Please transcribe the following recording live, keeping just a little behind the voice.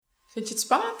Vind je het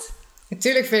spannend?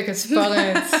 Natuurlijk vind ik het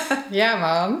spannend. Ja,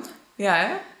 man. Ja,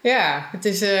 hè? Ja, het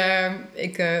is,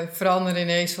 ik verander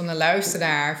ineens van een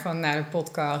luisteraar naar een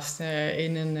podcast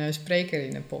in een spreker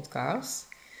in een podcast.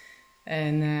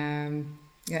 En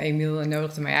Emiel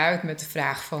nodigde mij uit met de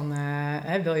vraag van...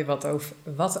 wil je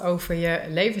wat over je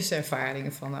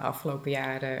levenservaringen van de afgelopen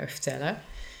jaren vertellen?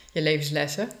 Je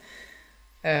levenslessen.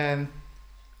 En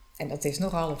dat is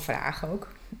nogal een vraag ook.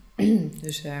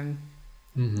 Dus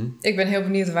ik ben heel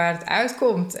benieuwd waar het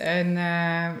uitkomt. En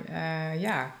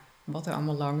wat er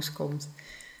allemaal langskomt.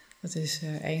 Dat is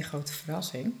één grote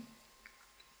verrassing.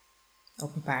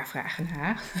 Op een paar vragen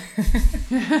na.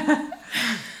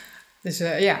 Dus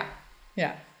ja,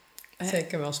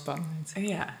 zeker wel spannend.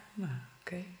 Ja, nou,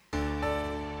 oké.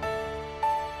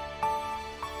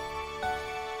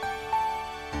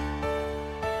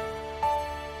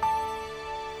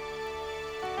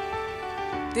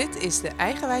 Dit is de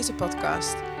Eigenwijze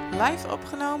podcast, live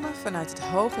opgenomen vanuit het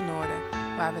Hoge Noorden,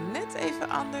 waar we net even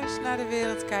anders naar de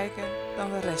wereld kijken dan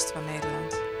de rest van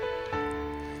Nederland.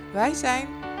 Wij zijn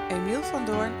Emiel van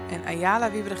Doorn en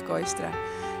Ayala Wiebrich-Kooistra.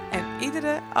 En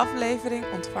iedere aflevering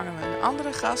ontvangen we een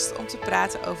andere gast om te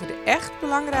praten over de echt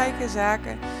belangrijke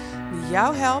zaken die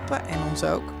jou helpen, en ons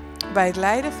ook, bij het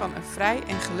leiden van een vrij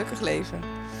en gelukkig leven.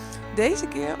 Deze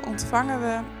keer ontvangen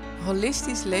we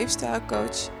holistisch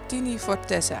leefstijlcoach Tini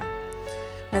Forteza.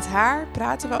 Met haar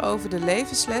praten we over de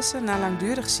levenslessen na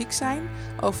langdurig ziek zijn,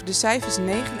 over de cijfers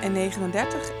 9 en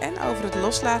 39 en over het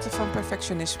loslaten van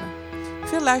perfectionisme.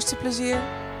 Veel luisterplezier!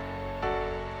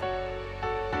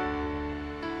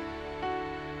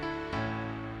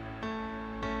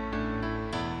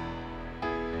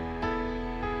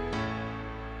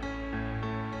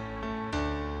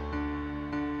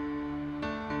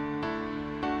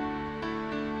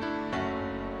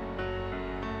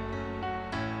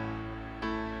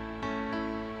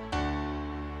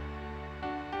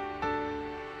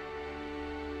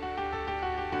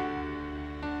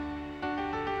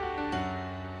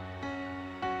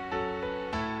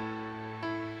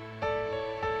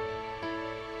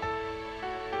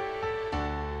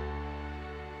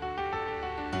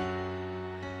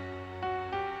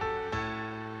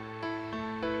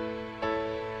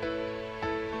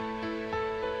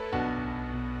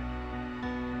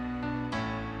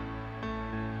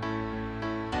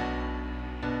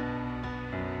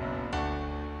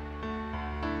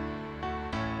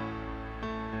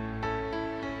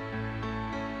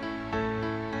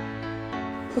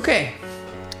 Oké,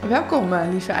 welkom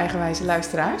lieve eigenwijze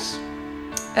luisteraars.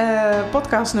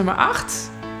 Podcast nummer 8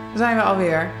 zijn we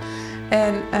alweer.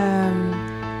 En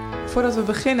voordat we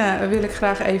beginnen wil ik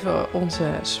graag even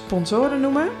onze sponsoren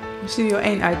noemen. Studio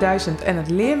 1 uit 1000 en het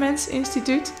Leermens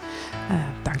Instituut.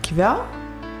 Dankjewel.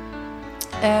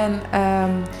 En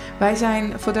wij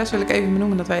zijn, voor de rest wil ik even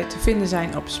benoemen dat wij te vinden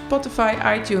zijn op Spotify,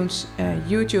 iTunes,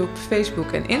 YouTube,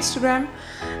 Facebook en Instagram.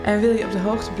 En wil je op de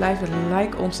hoogte blijven,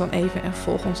 like ons dan even en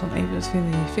volg ons dan even. Dat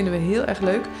vinden we heel erg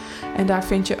leuk. En daar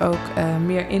vind je ook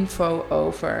meer info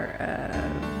over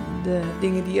de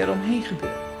dingen die er omheen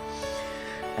gebeuren.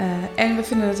 En we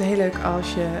vinden het heel leuk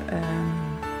als je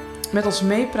met ons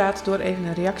meepraat door even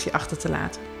een reactie achter te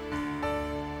laten.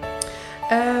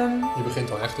 Je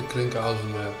begint al echt te klinken als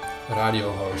een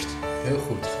radiohost. Heel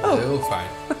goed, heel fijn.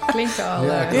 Klinkt al...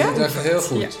 Ja, klinkt echt heel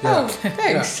goed. Ja. Ja. Oh,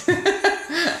 thanks.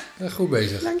 Ja, goed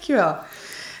bezig. Dankjewel.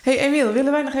 Hey Emiel,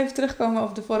 willen wij nog even terugkomen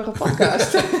op de vorige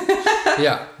podcast?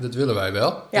 Ja, dat willen wij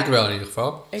wel. Ja. Ik wel in ieder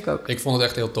geval. Ik ook. Ik vond het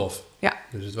echt heel tof. Ja.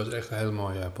 Dus het was echt een hele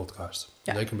mooie podcast.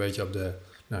 Ja. Het leek een beetje op de,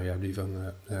 die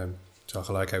van, ik zal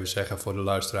gelijk even zeggen voor de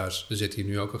luisteraars. Er zit hier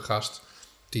nu ook een gast,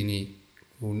 Tini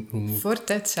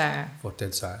Forteza.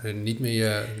 Forteza. En niet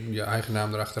meer je eigen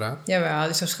naam erachteraan? Jawel,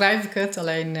 dus zo schrijf ik het.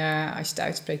 Alleen als je het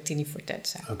uitspreekt, Tini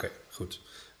Forteza. Oké, goed.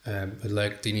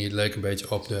 Tini leek een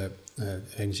beetje op de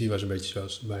energie was een beetje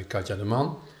zoals bij Katja de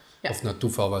Man. Ja. Of naar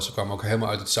toeval was, ze kwam ook helemaal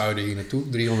uit het zuiden hier naartoe.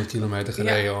 300 kilometer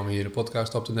gereden om hier de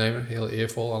podcast op te nemen. Heel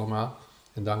eervol allemaal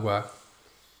en dankbaar.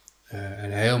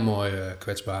 Een heel mooi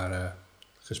kwetsbaar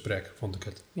gesprek, vond ik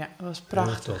het. Ja, dat was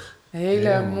prachtig. Heel tof. Hele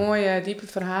Heel mooie, diepe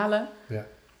verhalen. Ja.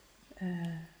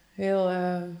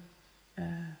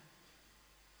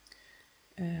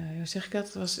 Hoe zeg ik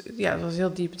dat? Het was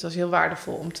heel diep. Het was heel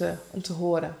waardevol om te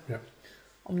horen. Ja.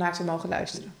 Om naar te mogen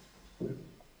luisteren.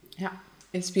 Ja,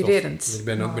 inspirerend. Tof. Ik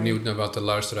ben ook benieuwd naar wat de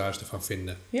luisteraars ervan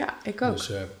vinden. Ja, ik ook.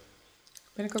 Dus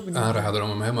ben ik ook benieuwd. aanrader om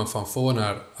hem helemaal van voor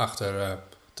naar achter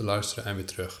te luisteren en weer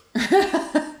terug.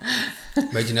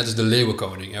 Beetje net als de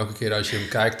Leeuwenkoning. Elke keer als je hem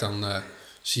kijkt, dan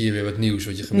zie je weer wat nieuws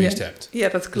wat je gemist hebt. Ja,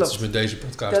 dat klopt. Dat is met deze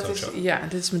podcast ook zo. Ja,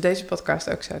 dit is met deze podcast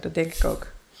ook zo. Dat denk ik ook.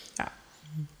 Ja.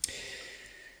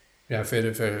 Ja,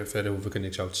 verder hoef ik er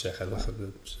niks over te zeggen.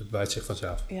 Het wijdt zich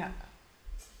vanzelf. Ja.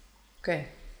 Oké.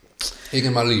 Inge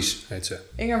Marlies heet ze.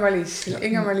 Inge Marlies. Ja.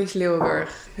 Inge Marlies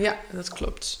Leeuwenburg. Ja, dat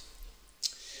klopt.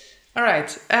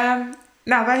 Alright.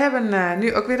 Nou, wij hebben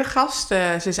nu ook weer een gast.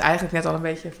 Ze is eigenlijk net al een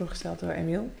beetje voorgesteld door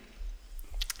Emiel.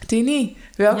 Tini,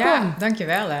 welkom. Ja,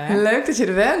 dankjewel. Leuk dat je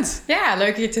er bent. Ja,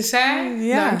 leuk hier te zijn.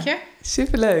 Ja. Dank je.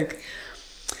 Superleuk.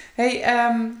 Hey,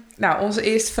 nou, onze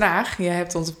eerste vraag. Je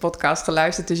hebt onze podcast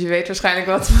geluisterd, dus je weet waarschijnlijk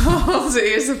wat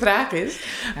onze eerste vraag is.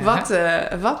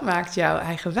 Wat maakt jou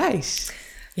eigenwijs?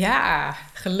 Ja,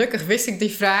 gelukkig wist ik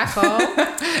die vraag al.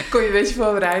 Kon je een beetje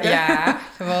voorbereiden? Ja,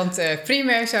 want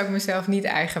primair zou ik mezelf niet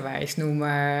eigenwijs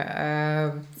noemen.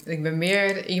 Ik ben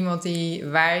meer iemand die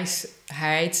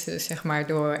wijsheid, zeg maar,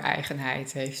 door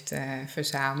eigenheid heeft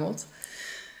verzameld.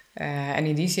 En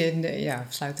in die zin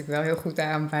sluit ik wel heel goed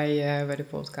aan bij de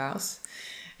podcast.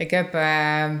 Ik heb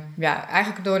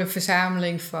eigenlijk door de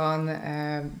verzameling van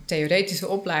theoretische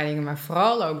opleidingen, maar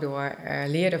vooral ook door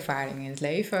leerervaringen in het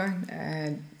leven,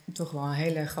 toch wel een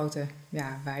hele grote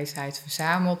wijsheid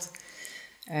verzameld.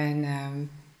 En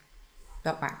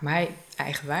dat maakt mij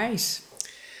eigenwijs.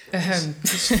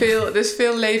 Dus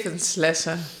veel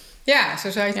levenslessen. Ja,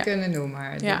 zo zou je het kunnen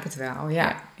noemen. Ik denk het wel,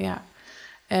 ja.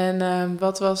 En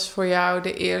wat was voor jou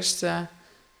de eerste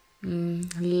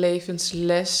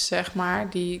levensles, zeg maar,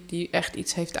 die echt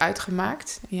iets heeft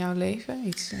uitgemaakt in jouw leven?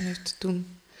 Iets heeft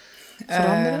toen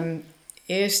veranderen?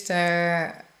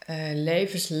 Eerste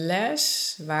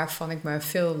levensles waarvan ik me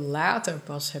veel later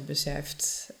pas heb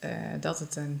beseft dat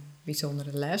het een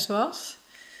bijzondere les was,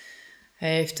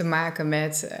 heeft te maken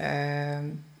met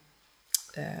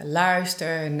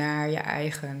luister naar je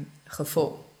eigen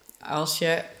gevoel. Als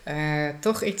je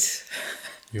toch iets...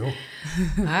 Jo.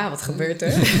 Wat gebeurt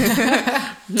er?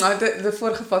 Nou, de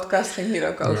vorige podcast ging hier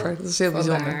ook over. Dat is heel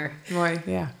bijzonder. Mooi,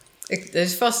 ja. Er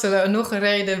is vast nog een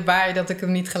reden bij dat ik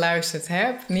hem niet geluisterd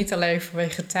heb. Niet alleen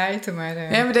vanwege tijd, maar...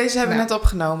 maar deze hebben we net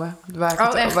opgenomen.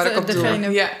 Waar ik op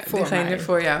doe. Ja, degene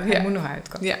voor jou. Ja. Hij moet nog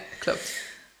uitkomen. Ja, klopt.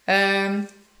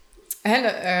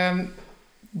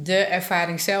 De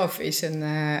ervaring zelf is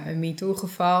een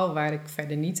MeToo-geval waar ik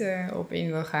verder niet op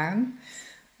in wil gaan.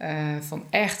 Van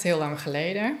echt heel lang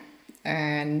geleden.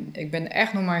 En ik ben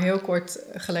echt nog maar heel kort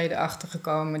geleden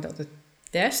achtergekomen dat het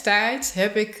destijds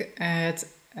heb ik het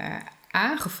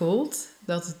aangevoeld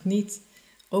dat het niet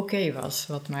oké was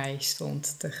wat mij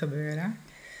stond te gebeuren.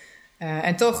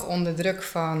 En toch onder druk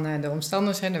van de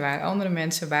omstandigheden, er waren andere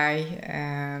mensen bij,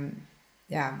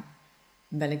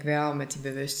 ben ik wel met die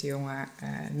bewuste jongen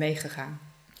meegegaan.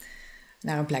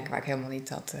 Naar een plek waar ik helemaal niet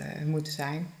had moeten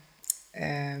zijn.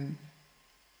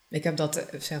 Ik heb dat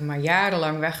zeg maar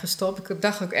jarenlang weggestopt. Ik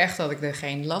dacht ook echt dat ik er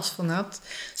geen last van had.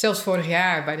 Zelfs vorig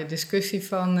jaar bij de discussie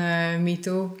van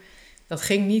MeToo. Dat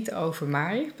ging niet over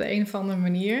mij op de een of andere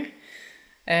manier.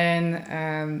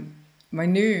 Maar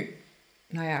nu,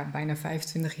 bijna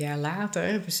 25 jaar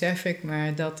later, besef ik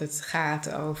me dat het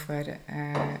gaat over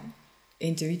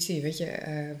intuïtie. Weet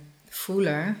je,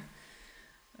 voelen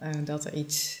dat er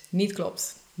iets niet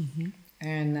klopt. Mm-hmm.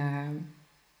 En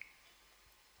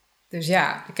dus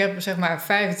ja, ik heb zeg maar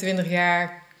 25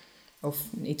 jaar, of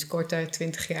iets korter,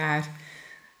 20 jaar,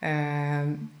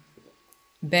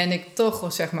 ben ik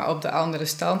toch zeg maar op de andere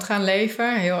stand gaan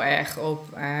leven. Heel erg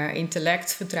op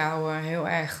intellect vertrouwen, heel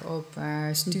erg op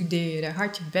studeren,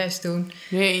 hard je best doen.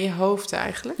 Meer in je hoofd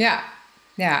eigenlijk?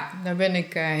 Ja, daar ben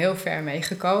ik heel ver mee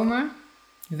gekomen.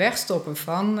 Wegstoppen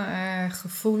van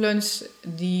gevoelens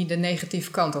die de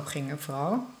negatieve kant op gingen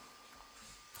vooral.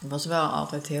 Ik was wel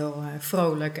altijd heel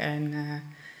vrolijk en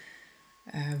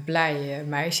blij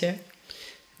meisje.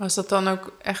 Was dat dan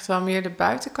ook echt wel meer de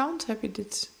buitenkant? Heb je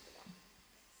dit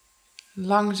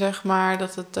lang, zeg maar,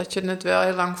 dat je het wel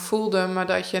heel lang voelde, maar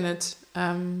dat je het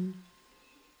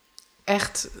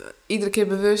echt iedere keer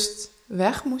bewust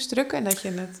weg moest drukken? En dat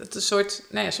je het een soort,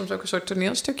 soms ook een soort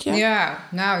toneelstukje? Ja,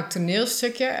 een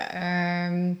toneelstukje.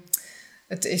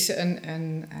 Het is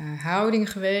een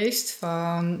houding geweest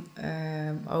van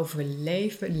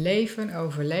overleven.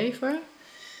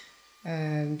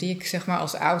 Die ik zeg maar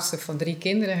als oudste van 3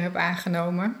 kinderen heb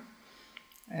aangenomen.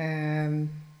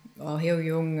 Al heel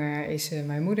jong is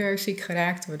mijn moeder ziek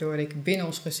geraakt, waardoor ik binnen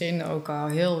ons gezin ook al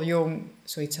heel jong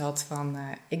zoiets had van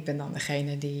ik ben dan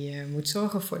degene die moet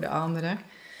zorgen voor de anderen.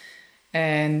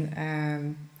 En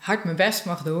hard mijn best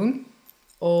mag doen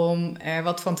om er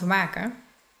wat van te maken.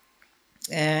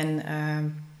 En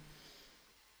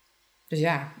dus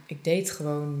ja, ik deed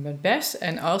gewoon mijn best.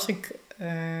 En als ik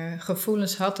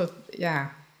gevoelens had,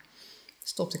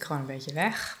 stopte ik gewoon een beetje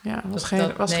weg. Ja, was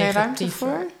geen ruimte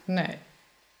voor? Nee.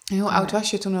 En hoe oud was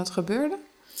je toen dat gebeurde?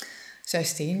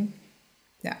 16,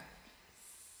 ja.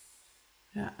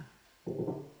 Ja.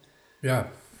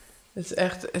 Ja, Het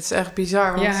is echt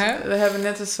bizar. Want we hebben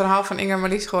net het verhaal van Inger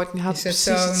Marlies gehoord. En die had precies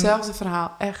hetzelfde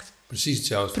verhaal. Echt. precies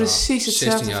hetzelfde Precies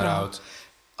verhaal. hetzelfde 16 jaar verhaal. oud.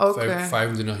 Ook,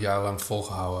 25 jaar lang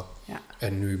volgehouden. Ja.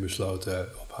 En nu besloten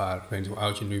op haar, ik weet niet hoe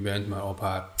oud je nu bent, maar op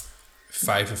haar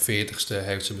 45ste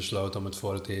heeft ze besloten om het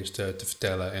voor het eerst te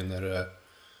vertellen en er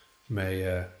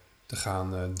mee te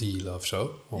gaan dealen of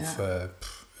zo. Of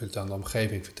het aan de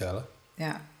omgeving vertellen.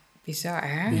 Ja, bizar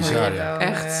hè? Bizar, ja.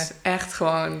 Echt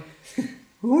gewoon...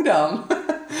 Hoe dan?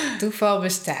 Toeval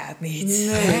bestaat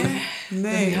niet.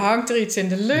 Nee. Dan hangt er iets in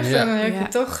de lucht Ja. en dan heb je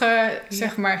toch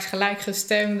zeg maar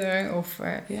gelijkgestemde of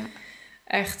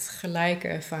echt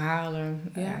gelijke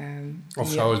verhalen. Ja.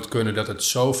 Of zou het kunnen dat het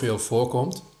zoveel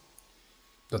voorkomt,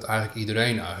 dat eigenlijk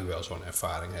iedereen eigenlijk wel zo'n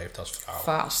ervaring heeft als vrouw?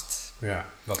 Vast. Ja,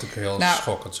 wat ik heel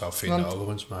schokkend zou vinden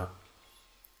overigens, maar...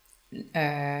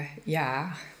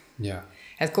 Ja, Ja.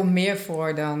 het komt meer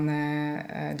voor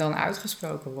dan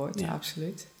uitgesproken wordt,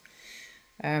 absoluut.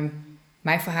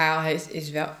 Mijn verhaal is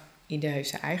wel, ieder heeft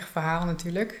zijn eigen verhaal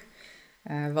natuurlijk.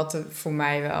 Wat er voor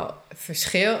mij wel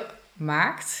verschil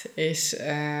maakt, is...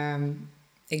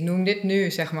 ik noem dit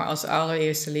nu zeg maar als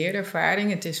allereerste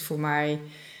leerervaring. Het is voor mij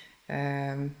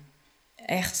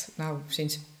echt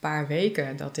sinds een paar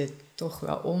weken dat dit toch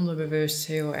wel onderbewust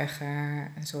heel erg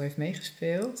zo heeft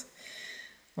meegespeeld.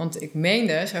 Want ik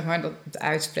meende, zeg maar, dat het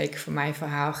uitspreken van mijn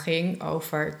verhaal ging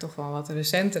over toch wel wat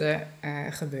recentere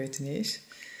gebeurtenis.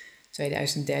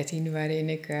 2013, waarin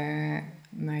ik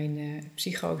mijn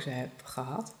psychose heb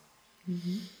gehad.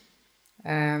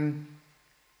 Mm-hmm.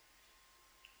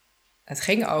 Het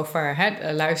ging over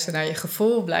luister naar je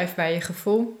gevoel, blijf bij je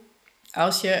gevoel.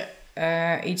 Als je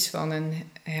iets van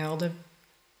een helder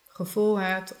gevoel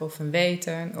hebt, of een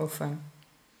weten, of een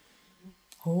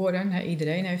horen.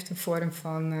 Iedereen heeft een vorm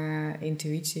van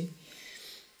intuïtie.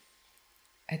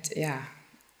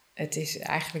 Het is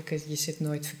eigenlijk, je zit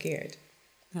nooit verkeerd.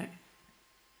 Nee.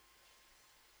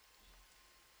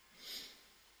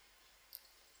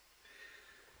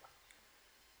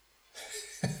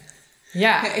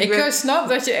 Ja, ik snap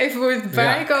dat je even moet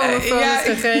bijkomen van het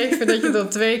gegeven dat je dan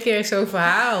 2 keer zo'n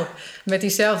verhaal met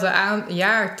diezelfde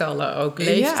jaartallen ook,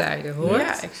 leeftijden hoort.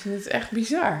 Ja, ik vind het echt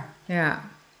bizar. Ja.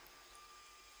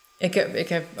 Ik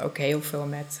heb ook heel veel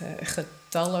met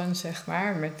getallen, zeg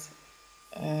maar. Met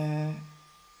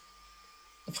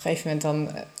op een gegeven moment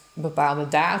dan bepaalde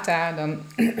data.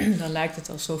 Dan lijkt het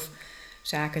alsof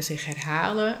zaken zich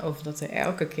herhalen. Of dat er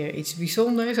elke keer iets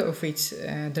bijzonders of iets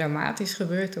dramatisch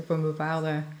gebeurt op een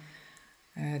bepaalde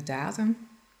datum.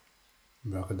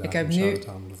 Welke datum zou het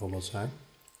dan bijvoorbeeld zijn?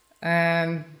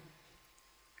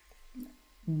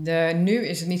 Nu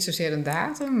is het niet zozeer een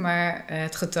datum, maar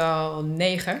het getal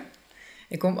 9.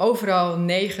 Ik kom overal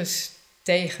 9's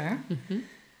tegen. Mm-hmm.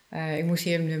 Ik moest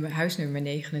hier huisnummer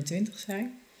 29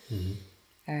 zijn. Mm-hmm.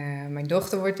 Mijn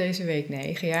dochter wordt deze week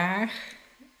 9 jaar.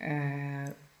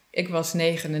 Ik was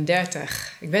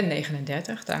 39. Ik ben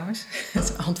 39 trouwens.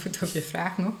 Het antwoord op je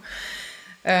vraag nog.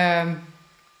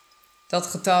 Dat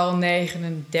getal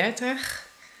 39...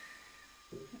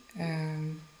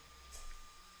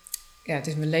 het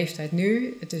is mijn leeftijd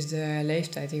nu. Het is de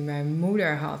leeftijd die mijn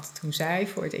moeder had toen zij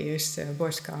voor het eerst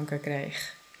borstkanker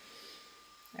kreeg.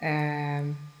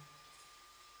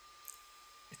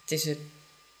 Het is het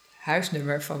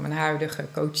huisnummer van mijn huidige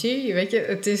coachie. Weet je,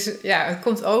 het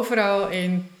komt overal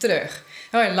in terug.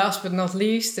 En last but not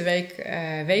least,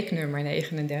 de weeknummer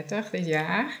 39 dit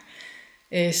jaar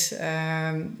is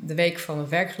de week van het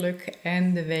werkgeluk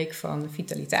en de week van de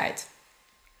vitaliteit.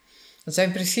 Dat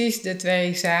zijn precies de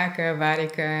 2 zaken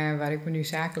waar ik me nu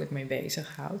zakelijk mee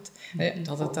bezighoud.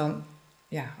 Dat het dan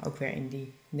ook weer in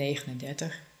die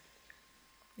 39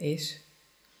 is.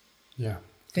 Ja.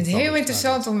 Ik vind het heel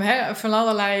interessant om van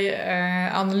allerlei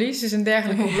analyses en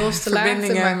dergelijke op los te laten.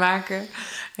 Verbindingen maken.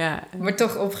 Ja. Maar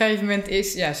toch op een gegeven moment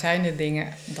zijn de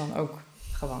dingen dan ook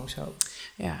gewoon zo.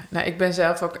 Ja, nou ik ben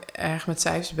zelf ook erg met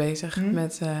cijfers bezig.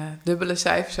 Met dubbele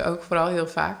cijfers ook vooral heel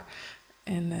vaak.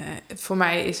 En voor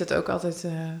mij is het ook altijd,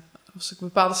 als ik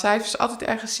bepaalde cijfers altijd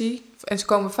ergens zie, en ze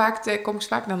komen vaak,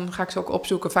 dan ga ik ze ook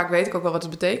opzoeken. Vaak weet ik ook wel wat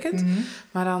het betekent. Mm-hmm.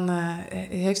 Maar dan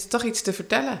heeft het toch iets te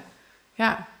vertellen.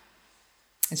 Ja.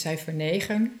 En cijfer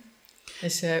 9.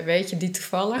 Dus weet je die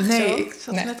toevallig? Nee, zo? Ik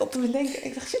zat net op te bedenken.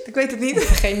 Ik dacht, shit, ik weet het niet.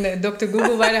 Geen Dr.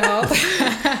 Google bij de hand.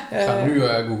 Ik ga nu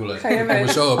googlen. Ik kom er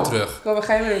zo op terug.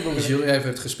 Ga je weer googlen? Als jullie even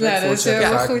het gesprek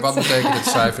voortzetten, wat betekent het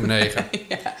cijfer 9?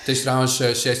 Ja. Het is trouwens 16:39,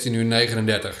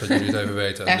 dat jullie het even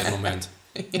weten op dit moment.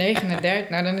 39,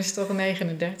 nou dan is het toch een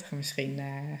 39 misschien.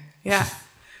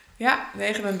 Ja,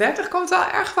 39 komt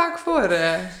wel erg vaak voor.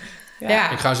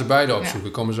 Ja. Ik ga ze beide opzoeken.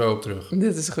 Ik kom er zo op terug.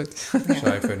 Dit is goed.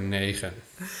 Cijfer 9.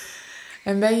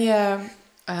 En ben je...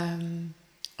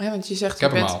 want je zegt... Ik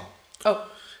heb je hem bent... al. Oh,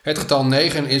 Het getal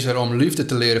 9 is er om liefde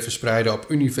te leren verspreiden op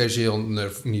universeel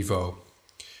niveau.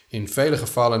 In vele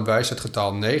gevallen wijst het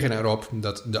getal 9 erop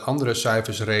dat de andere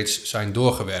cijfers reeds zijn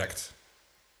doorgewerkt.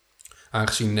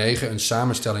 Aangezien 9 een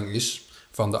samenstelling is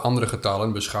van de andere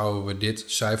getallen, beschouwen we dit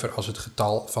cijfer als het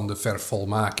getal van de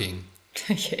vervolmaking.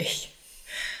 Jeetje.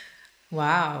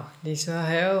 Wauw, die is wel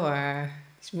heel...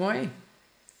 dat is mooi.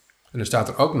 En er staat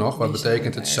er ook nog, wat Die is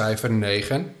betekent heel het erg. cijfer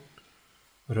 9?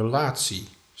 Relatie.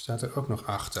 Staat er ook nog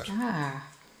achter.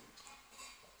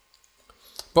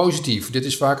 Positief, dit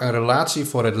is vaak een relatie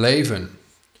voor het leven.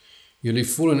 Jullie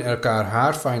voelen elkaar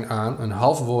haarfijn aan, een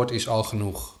half woord is al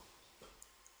genoeg.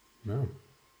 Nou.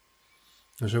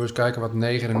 Dan zullen we eens kijken wat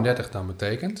 39 dan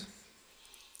betekent.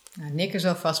 Nou, Nick is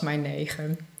alvast mijn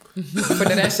 9. Voor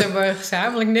de rest hebben we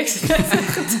gezamenlijk niks met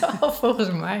het getal,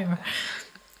 volgens mij. Maar...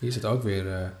 Hier zit ook weer...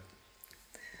 We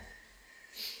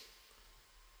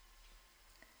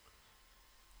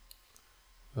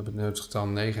hebben nu het getal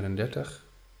 39.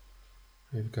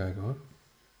 Even kijken hoor.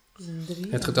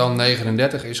 Het getal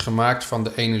 39 is gemaakt van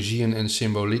de energieën en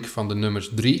symboliek van de nummers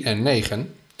 3 en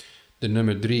 9. De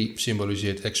nummer 3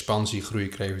 symboliseert expansie, groei,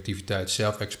 creativiteit,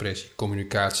 zelfexpressie,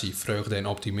 communicatie, vreugde en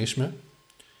optimisme.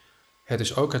 Het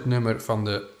is ook het nummer van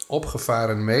de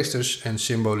opgevaren meesters en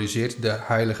symboliseert de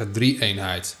heilige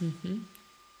drie-eenheid. Mm-hmm.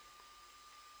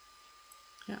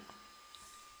 Ja.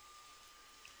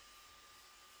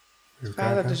 Even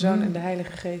Vader, kijken. de Zoon en de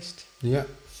Heilige Geest. Ja.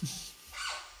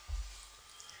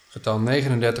 Getal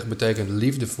 39 betekent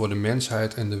liefde voor de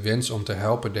mensheid en de wens om te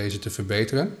helpen deze te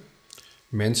verbeteren.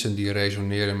 Mensen die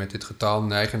resoneren met dit getal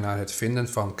neigen naar het vinden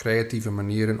van creatieve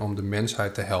manieren om de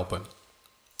mensheid te helpen.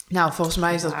 Nou, volgens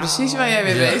mij is dat Wauw. precies waar jij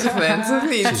mee Ja. bezig bent, of Ze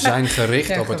niet? zijn gericht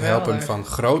Ja, op het geweldig. helpen van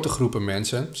grote groepen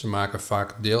mensen. Ze maken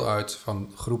vaak deel uit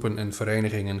van groepen en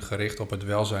verenigingen gericht op het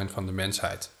welzijn van de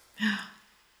mensheid.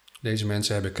 Deze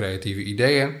mensen hebben creatieve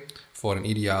ideeën voor een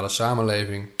ideale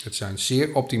samenleving. Het zijn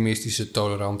zeer optimistische,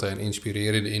 tolerante en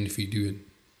inspirerende individuen.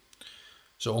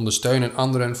 Ze ondersteunen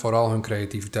anderen, vooral hun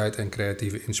creativiteit en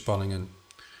creatieve inspanningen.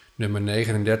 Nummer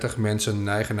 39, mensen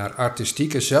neigen naar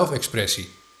artistieke zelfexpressie.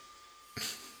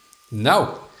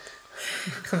 Nou,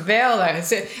 Geweldig.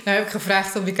 Nou heb ik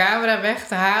gevraagd om die camera weg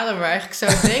te halen, maar eigenlijk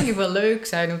zou het denk ik wel leuk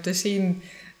zijn om te zien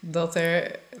wat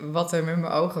er met mijn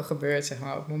ogen gebeurt, zeg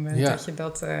maar, op het moment Ja. dat je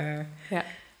dat Ja.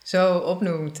 zo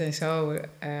opnoemt en zo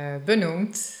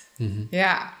benoemt.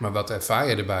 Ja, maar wat ervaar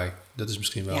je erbij? Dat is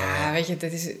misschien wel... ja, weet je,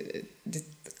 dit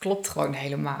klopt gewoon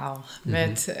helemaal.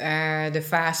 Met de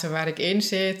fase waar ik in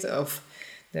zit of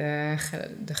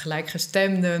de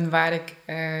gelijkgestemden waar ik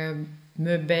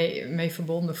me mee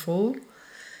verbonden voel.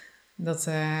 Dat,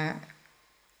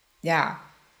 ja,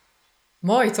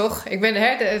 mooi toch? Ik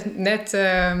ben net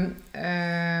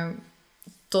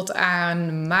tot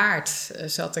aan maart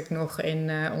zat ik nog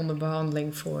in onder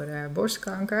behandeling voor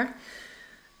borstkanker.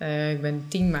 Ik ben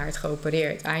 10 maart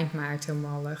geopereerd, eind maart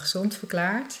helemaal gezond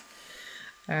verklaard.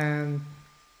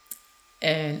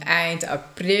 En eind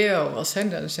april was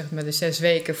dan zeg maar de 6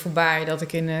 weken voorbij dat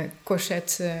ik in een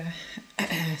corset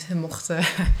mocht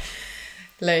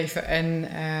leven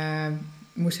en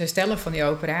moest herstellen van die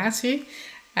operatie.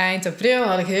 Eind april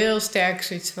had ik heel sterk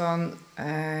zoiets van,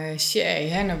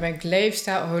 nou ben ik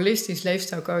holistisch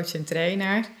leefstijlcoach en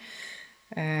trainer.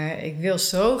 Ik wil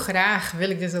zo graag, wil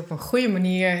ik dit op een goede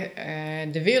manier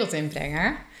de wereld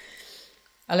inbrengen.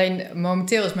 Alleen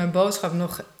momenteel is mijn boodschap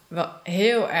nog wel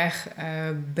heel erg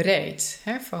breed.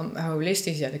 Hè? Van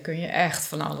holistisch, ja, daar kun je echt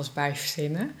van alles bij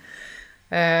verzinnen.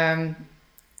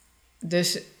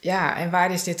 Dus ja, en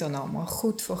waar is dit dan allemaal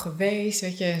goed voor geweest?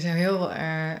 Weet je, zo'n heel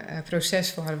proces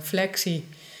van reflectie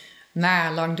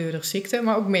na langdurige ziekte,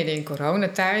 maar ook midden in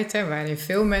coronatijd, hè, waarin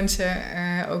veel mensen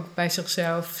ook bij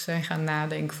zichzelf zijn gaan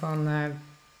nadenken van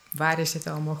waar is dit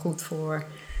allemaal goed voor?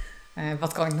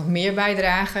 Wat kan ik nog meer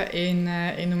bijdragen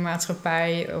in de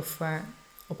maatschappij of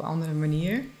op een andere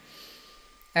manier?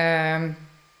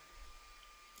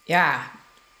 Ja,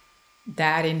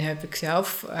 daarin heb ik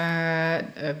zelf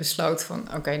besloten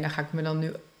van oké, dan ga ik me dan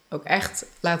nu ook echt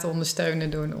laten ondersteunen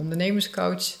door een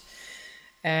ondernemerscoach.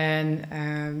 En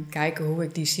kijken hoe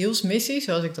ik die zielsmissie,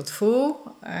 zoals ik dat voel,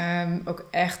 ook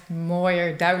echt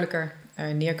mooier, duidelijker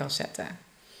neer kan zetten.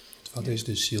 Wat is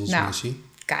de zielsmissie? Nou,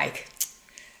 kijk,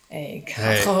 ik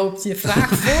had gehoopt je vraag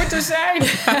voor te zijn.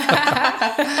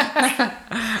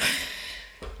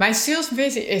 Mijn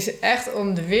zielsmissie is echt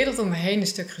om de wereld om me heen een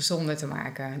stuk gezonder te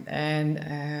maken. En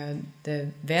de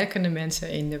werkende mensen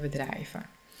in de bedrijven.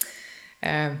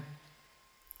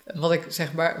 wat ik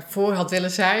zeg maar voor had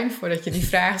willen zijn, voordat je die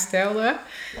vraag stelde,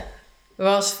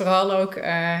 was vooral ook,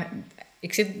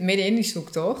 ik zit midden in die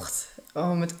zoektocht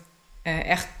om het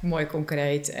echt mooi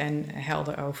concreet en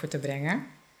helder over te brengen.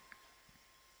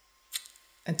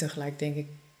 En tegelijk denk ik,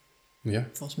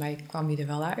 volgens mij kwam die er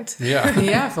wel uit. Ja,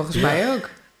 Ja, volgens mij ook.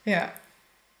 Ja.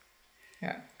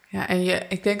 Ja,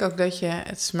 en ik denk ook dat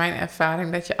het is mijn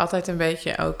ervaring, dat je altijd een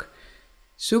beetje ook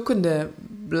zoekende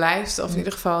blijft, of in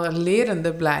ieder geval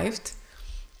lerende blijft.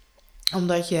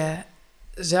 Omdat je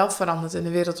zelf verandert en de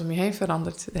wereld om je heen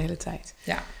verandert de hele tijd.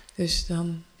 Ja. Dus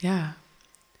dan,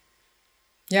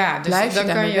 Ja, dus blijf je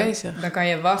daarmee bezig. Dan kan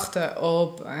je wachten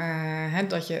op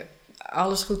dat je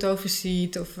alles goed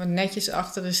overziet, of netjes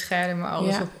achter de schermen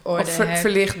alles op orde of hebt.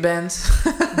 verlicht bent.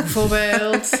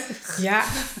 Bijvoorbeeld. Ja.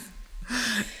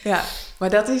 Ja, maar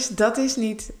dat is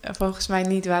niet, volgens mij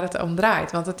niet waar het om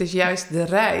draait. Want het is juist de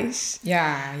reis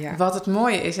wat het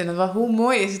mooie is. En hoe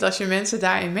mooi is het als je mensen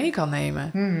daarin mee kan nemen.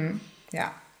 Mm-hmm.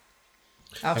 Ja,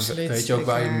 absoluut. En weet je ook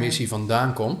waar je missie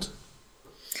vandaan komt?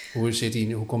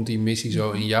 Hoe komt die missie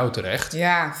zo in jou terecht?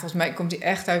 Ja, volgens mij komt die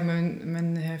echt uit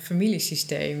mijn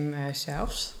familiesysteem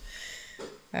zelfs.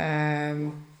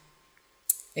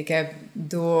 Ik heb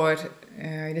door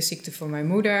de ziekte van mijn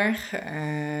moeder,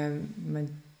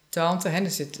 mijn tante,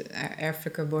 er zit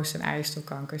erfelijke borst- en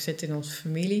eierstokkanker, zit in onze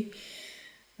familie.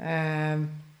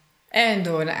 En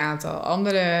door een aantal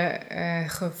andere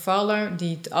gevallen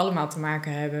die het allemaal te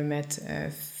maken hebben met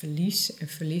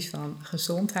verlies van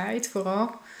gezondheid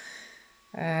vooral.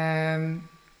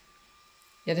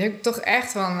 Daar heb ik toch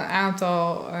echt wel een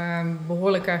aantal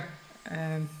behoorlijke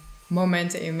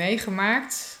momenten in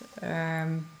meegemaakt.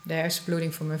 De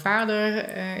hersenbloeding van mijn vader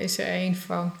is er een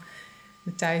van.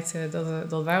 De tijd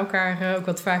dat wij elkaar ook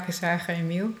wat vaker zagen,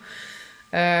 Emiel.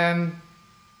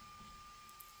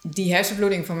 Die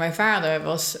hersenbloeding van mijn vader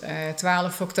was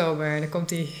 12 oktober. Dan komt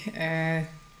die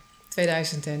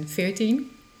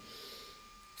 2014.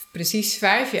 Precies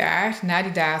 5 jaar na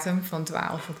die datum van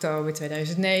 12 oktober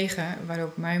 2009...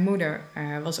 waarop mijn moeder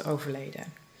was overleden.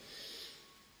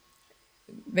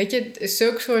 Weet je,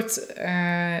 zulke soort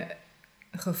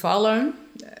gevallen...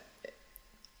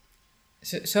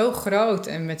 zo groot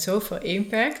en met zoveel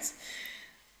impact...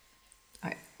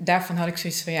 daarvan had ik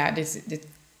zoiets van... dit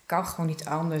kan gewoon niet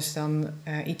anders dan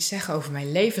iets zeggen over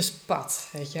mijn levenspad.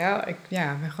 Weet je wel? Ik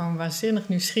ben gewoon waanzinnig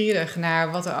nieuwsgierig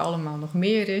naar wat er allemaal nog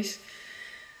meer is...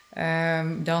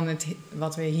 dan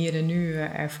wat we hier en nu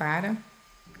ervaren.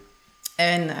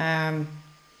 En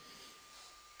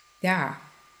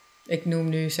ik noem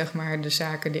nu zeg maar de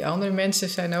zaken die andere mensen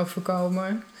zijn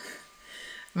overkomen.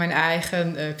 Mijn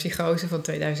eigen psychose van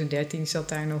 2013 zat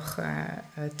daar nog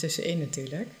tussenin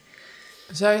natuurlijk.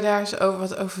 Zou je daar eens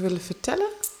wat over willen vertellen?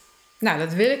 Nou,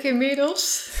 dat wil ik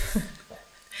inmiddels.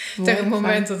 Tegen het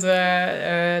moment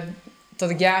dat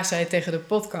ik ja zei tegen de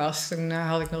podcast, toen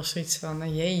had ik nog zoiets van,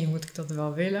 moet ik dat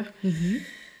wel willen? Mm-hmm.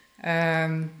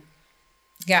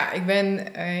 Ik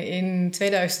ben in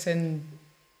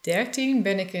 2013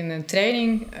 ben ik in een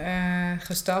training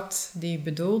gestapt die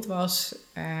bedoeld was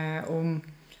om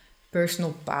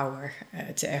personal power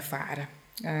te ervaren.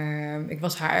 Ik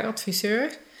was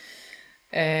HR-adviseur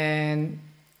en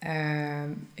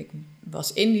ik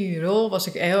was in die rol was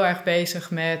ik heel erg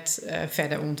bezig met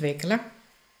verder ontwikkelen.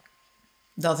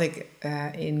 Dat ik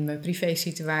in mijn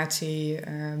privésituatie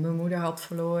mijn moeder had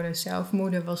verloren, zelf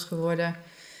moeder was geworden.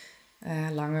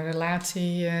 Lange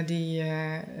relatie die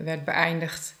werd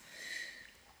beëindigd.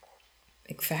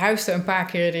 Ik verhuisde een paar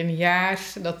keer in een jaar.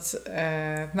 Dat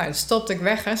stopte ik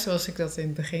weg, zoals ik dat in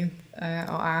het begin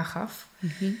al aangaf.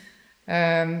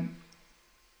 Mm-hmm.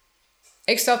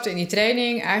 Ik stapte in die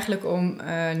training eigenlijk om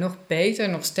nog beter,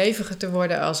 nog steviger te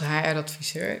worden als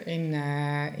HR-adviseur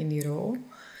in die rol.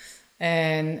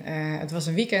 En het was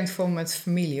een weekend vol met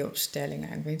familieopstellingen.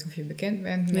 Ik weet niet of je bekend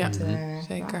bent met...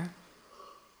 zeker.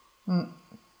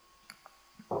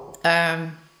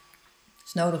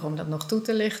 Is nodig om dat nog toe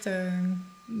te lichten?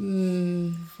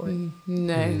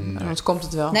 Nee, anders komt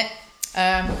het wel. Nee.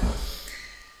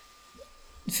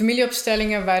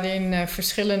 Familieopstellingen waarin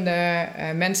verschillende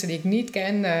mensen die ik niet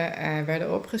kende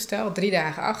werden opgesteld. 3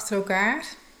 dagen achter elkaar.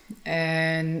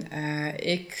 En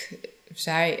ik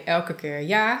zei elke keer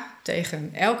ja tegen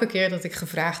elke keer dat ik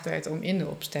gevraagd werd om in de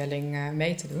opstelling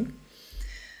mee te doen.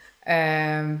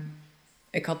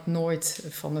 Ik had nooit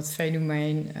van het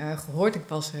fenomeen gehoord. Ik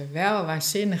was er wel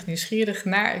waanzinnig nieuwsgierig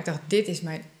naar. Ik dacht, dit is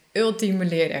mijn ultieme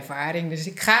leerervaring. Dus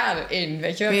ik ga erin,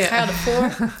 weet je wel. Ik ga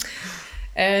ervoor.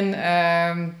 En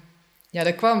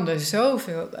er kwam er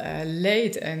zoveel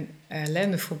leed en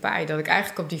ellende voorbij... dat ik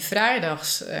eigenlijk op die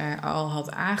vrijdags al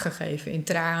had aangegeven in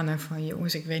tranen... van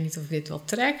jongens, ik weet niet of ik dit wel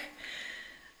trek.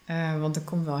 Want er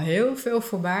komt wel heel veel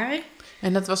voorbij.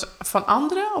 En dat was van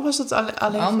anderen of was dat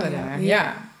alleen van anderen? jou?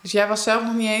 Ja. Dus jij was zelf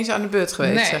nog niet eens aan de beurt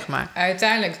geweest, Nee, zeg maar?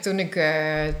 Uiteindelijk toen ik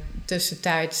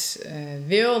tussentijds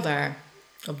wilde...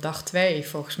 op dag 2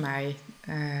 volgens mij...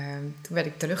 toen werd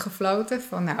ik teruggefloten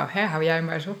van hou jij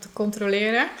maar eens op te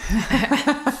controleren.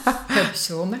 Heel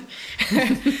bijzonder.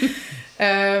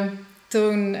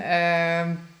 Toen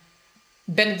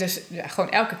ben ik dus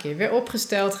gewoon elke keer weer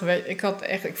opgesteld geweest.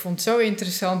 Ik vond het zo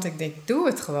interessant. Ik denk, doe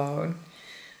het gewoon.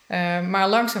 Maar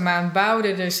langzaamaan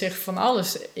bouwde er zich van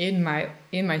alles in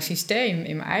mijn systeem,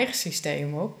 in mijn eigen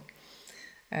systeem op.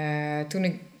 Toen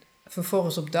ik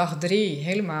vervolgens op dag 3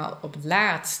 helemaal op het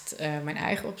laatst mijn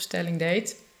eigen opstelling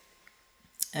deed.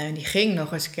 Die ging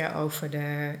nog eens een keer over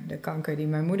de kanker die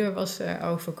mijn moeder was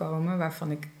overkomen.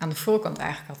 Waarvan ik aan de voorkant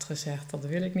eigenlijk had gezegd, dat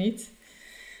wil ik niet.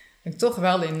 Ben ik toch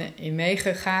wel in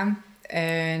meegegaan.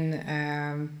 En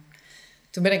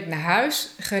toen ben ik naar huis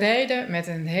gereden met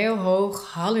een heel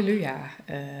hoog halleluja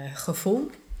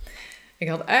gevoel. Ik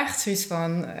had echt zoiets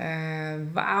van,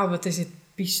 wauw, wat is het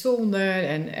bijzonder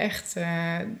en echt...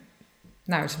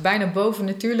 het is bijna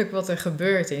bovennatuurlijk wat er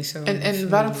gebeurt in zo'n En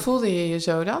waarom voelde je je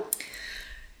zo dan?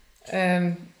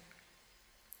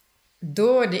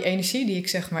 Door die energie die ik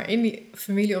zeg maar in die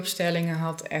familieopstellingen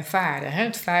had ervaren. Hè?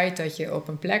 Het feit dat je op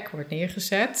een plek wordt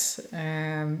neergezet.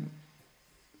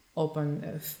 Op een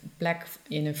plek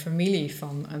in een familie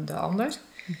van de ander.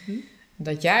 Mm-hmm.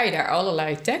 Dat jij daar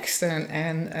allerlei teksten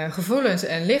en gevoelens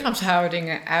en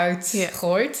lichaamshoudingen uit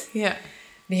gooit. Ja.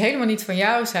 Die helemaal niet van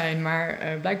jou zijn,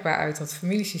 maar blijkbaar uit dat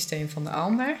familiesysteem van de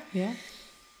ander. Ja.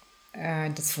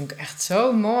 Dat vond ik echt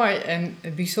zo mooi en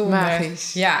bijzonder.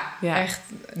 Magisch. Ja. Echt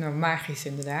magisch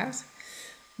inderdaad.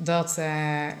 Dat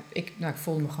ik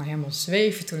voelde me gewoon helemaal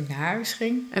zweven toen ik naar huis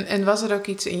ging. En was er ook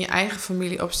iets in je eigen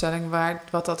familieopstelling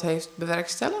wat dat heeft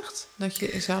bewerkstelligd? Dat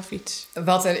je zelf iets...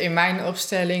 Wat er in mijn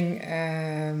opstelling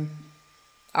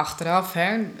achteraf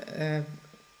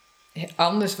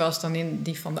anders was dan in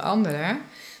die van de anderen...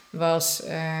 was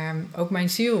ook mijn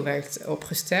ziel werd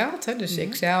opgesteld. Hè? Dus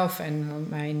ikzelf en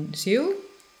mijn ziel.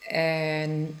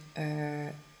 En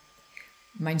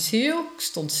mijn ziel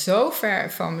stond zo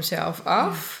ver van mezelf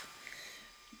af...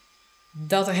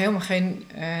 dat er helemaal geen...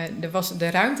 de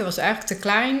ruimte was eigenlijk te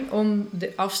klein om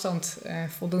de afstand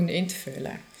voldoende in te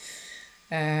vullen.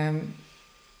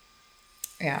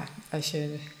 Als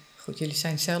je... Goed, jullie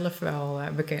zijn zelf wel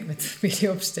bekend met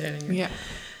familieopstellingen. Ja.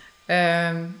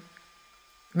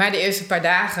 Maar de eerste paar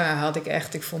dagen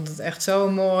ik vond het echt zo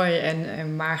mooi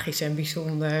en magisch en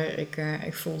bijzonder.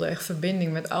 Ik voelde echt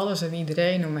verbinding met alles en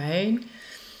iedereen om me heen.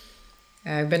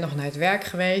 Ik ben nog naar het werk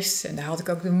geweest en daar had ik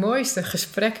ook de mooiste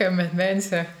gesprekken met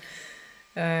mensen.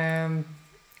 En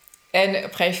op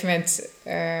een gegeven moment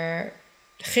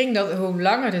ging dat, hoe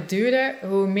langer het duurde,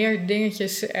 hoe meer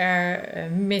dingetjes er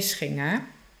misgingen.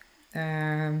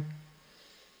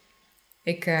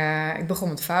 Ik begon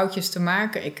met foutjes te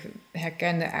maken. Ik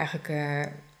herkende eigenlijk...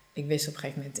 ik wist op een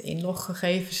gegeven moment de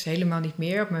inloggegevens helemaal niet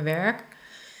meer op mijn werk.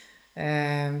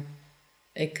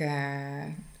 Ik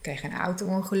kreeg een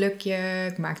auto-ongelukje.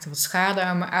 Ik maakte wat schade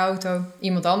aan mijn auto.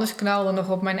 Iemand anders knalde nog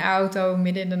op mijn auto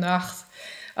midden in de nacht.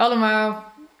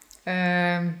 Allemaal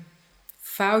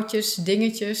foutjes,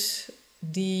 dingetjes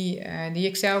die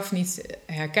ik zelf niet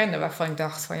herkende. Waarvan ik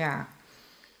dacht van ja...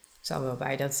 Het zal wel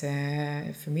bij dat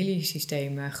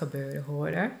familiesysteem gebeuren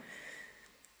horen.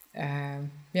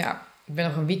 Ik ben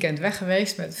nog een weekend weg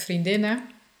geweest met vriendinnen.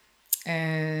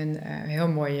 En een heel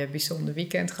mooi, bijzonder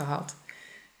weekend gehad.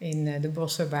 In de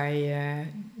bossen bij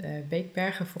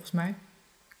Beekbergen, volgens mij.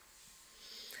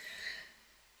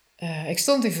 Ik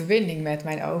stond in verbinding met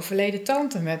mijn overleden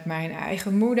tante, met mijn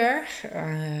eigen moeder.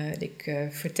 Ik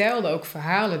vertelde ook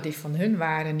verhalen die van hun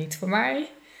waren, niet van mij.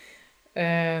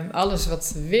 Alles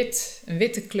wat een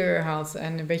witte kleur had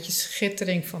en een beetje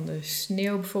schittering van de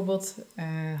sneeuw bijvoorbeeld,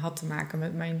 had te maken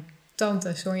met mijn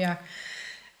tante Sonja,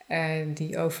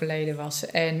 die overleden was.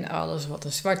 En alles wat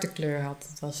een zwarte kleur had,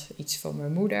 dat was iets van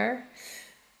mijn moeder.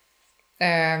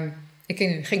 Ik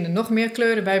ging er nog meer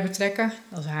kleuren bij betrekken.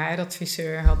 Als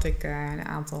haaradviseur had ik een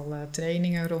aantal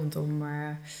trainingen rondom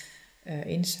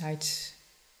insights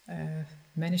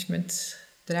management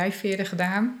drijfveren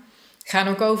gedaan. Gaan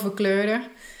ook over kleuren.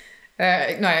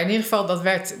 In ieder geval,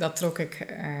 dat trok ik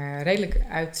redelijk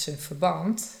uit zijn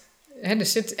verband.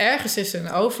 Ergens is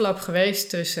een overlap geweest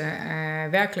tussen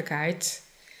werkelijkheid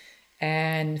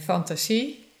en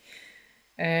fantasie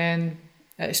en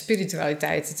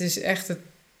spiritualiteit. Het is echt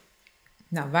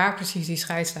Nou, waar precies die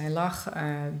scheidslijn lag,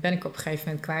 ben ik op een gegeven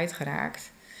moment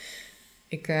kwijtgeraakt.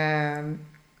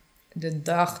 De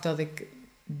dag dat ik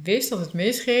wist dat het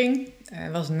misging,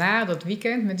 was na dat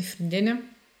weekend met die vriendinnen.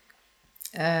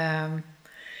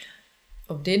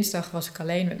 Op dinsdag was ik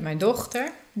alleen met mijn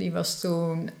dochter. Die was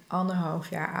toen 1,5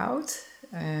 jaar oud.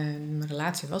 Mijn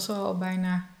relatie was al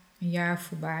bijna een jaar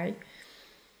voorbij.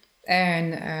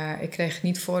 En ik kreeg het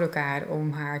niet voor elkaar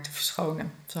om haar te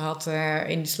verschonen. Ze had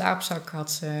in de slaapzak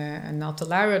een natte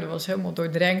luier, dat was helemaal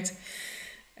doordrenkt.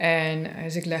 En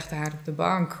dus ik legde haar op de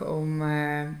bank om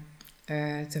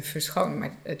te verschonen.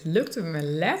 Maar het lukte me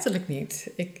letterlijk niet.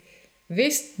 Ik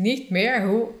wist niet meer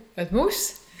hoe het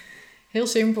moest. Heel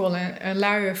simpel, een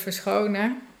luier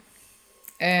verschonen.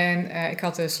 En ik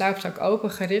had de slaapzak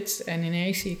opengeritst en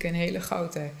ineens zie ik een hele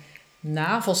grote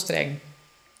navelstreng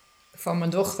van mijn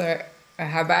dochter,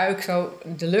 haar buik zo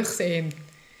de lucht in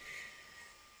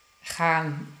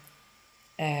gaan.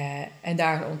 En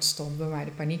daar ontstond bij mij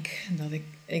de paniek. Dat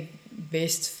ik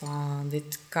wist van,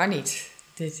 dit kan niet.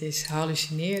 Dit is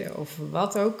hallucineren of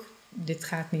wat ook. Dit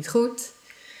gaat niet goed.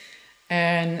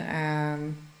 En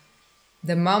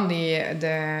de man die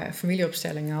de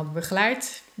familieopstellingen had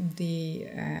begeleid, die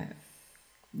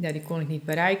kon ik niet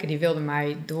bereiken. Die wilde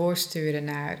mij doorsturen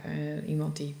naar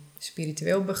iemand die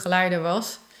spiritueel begeleider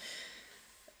was.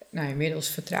 Nou, inmiddels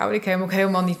vertrouwde ik hem ook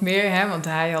helemaal niet meer, hè, want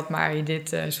hij had mij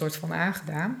dit soort van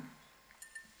aangedaan.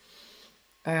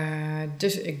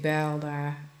 Dus ik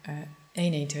belde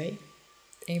 112.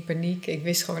 In paniek. Ik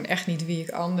wist gewoon echt niet wie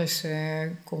ik anders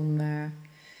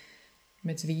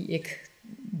met wie ik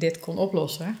dit kon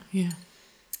oplossen. Ja.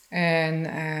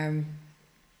 En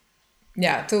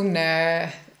toen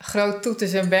groot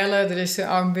toeters en bellen. Er is een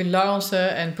ambulance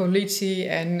en politie.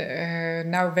 En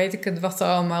nou weet ik het wat er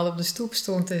allemaal op de stoep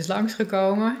stond, is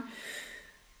langsgekomen.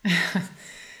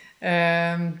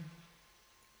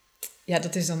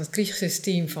 Dat is dan het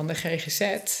crisisteam van de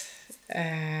GGZ.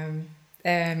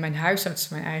 En mijn huisarts,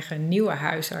 mijn eigen nieuwe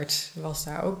huisarts, was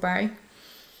daar ook bij.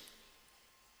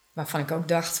 Waarvan ik ook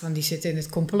dacht, van die zit in het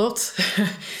complot.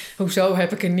 Hoezo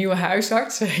heb ik een nieuwe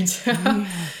huisarts, weet je?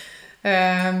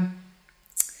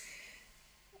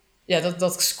 Ja.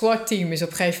 Dat squadteam is op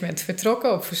een gegeven moment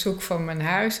vertrokken op verzoek van mijn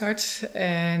huisarts.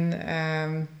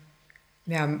 En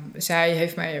zij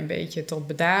heeft mij een beetje tot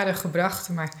bedaren gebracht.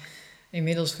 Maar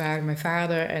inmiddels waren mijn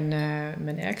vader en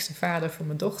mijn ex, de vader van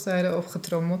mijn dochter, erop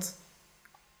getrommeld.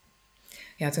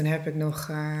 Ja, toen heb ik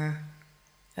nog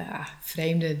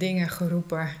vreemde dingen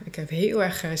geroepen. Ik heb heel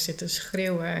erg zitten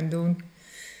schreeuwen en doen.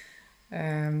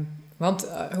 Want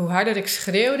hoe harder ik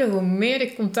schreeuwde, hoe meer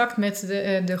ik contact met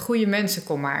de goede mensen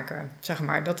kon maken. Zeg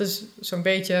maar. Dat is zo'n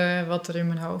beetje wat er in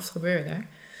mijn hoofd gebeurde.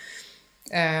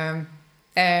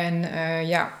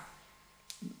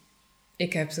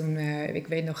 Ik heb toen, ik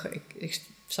weet nog, ik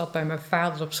zat bij mijn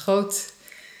vader op schoot.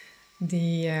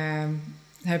 Die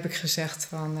heb ik gezegd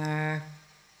van,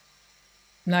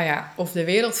 of de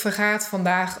wereld vergaat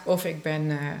vandaag, of ik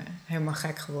ben helemaal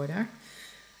gek geworden.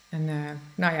 En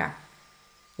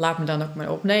laat me dan ook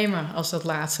maar opnemen als dat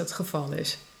laatste het geval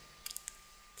is.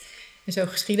 En zo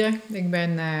geschiedde. Ik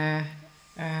ben,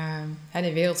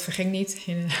 de wereld verging niet,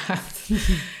 inderdaad.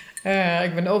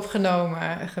 Ik ben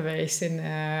opgenomen geweest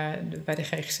bij de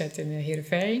GGZ in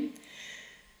Heerenveen.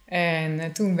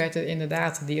 En toen werd er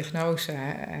inderdaad de diagnose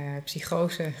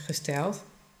psychose gesteld.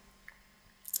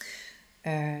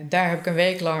 Daar heb ik een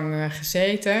week lang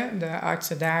gezeten. De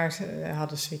artsen daar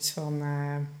hadden zoiets van,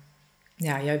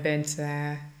 jij bent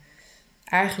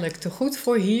eigenlijk te goed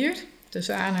voor hier,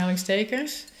 tussen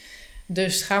aanhalingstekens.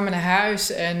 Dus ga maar naar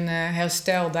huis en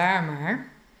herstel daar maar.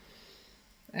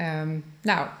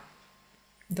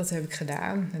 Dat heb ik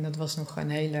gedaan. En dat was nog een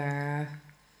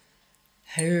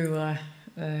hele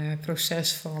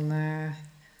proces van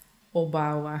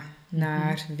opbouwen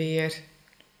naar weer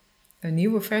een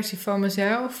nieuwe versie van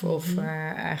mezelf. Mm-hmm. Of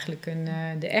eigenlijk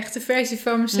de echte versie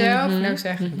van mezelf. Mm-hmm. Nou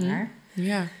zeg ik maar.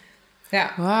 Ja.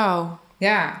 Ja. Wauw.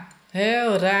 Ja,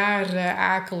 heel raar,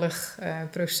 akelig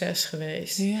proces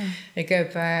geweest. Yeah. Ik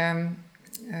heb een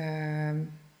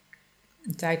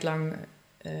tijd lang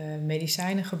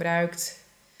medicijnen gebruikt.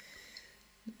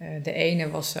 De ene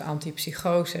was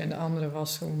antipsychose en de andere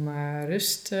was om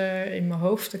rust in mijn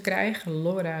hoofd te krijgen.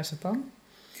 Lorazepam.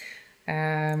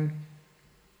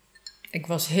 Ik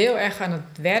was heel erg aan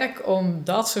het werk om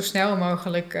dat zo snel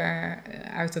mogelijk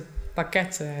uit het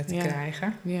pakket te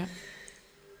krijgen.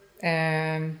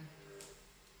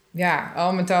 Ja.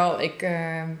 Al met al, ik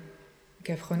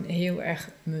heb gewoon heel erg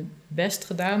mijn best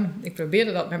gedaan. Ik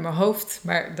probeerde dat met mijn hoofd,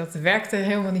 maar dat werkte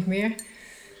helemaal niet meer.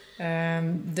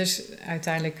 Dus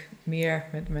uiteindelijk meer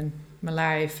met mijn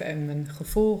lijf en mijn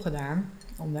gevoel gedaan.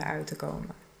 om daaruit te komen.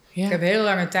 Ja. Ik heb heel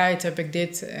lange tijd heb ik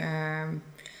dit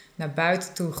naar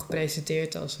buiten toe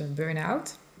gepresenteerd als een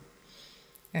burn-out.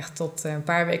 Echt tot een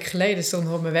paar weken geleden stond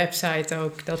op mijn website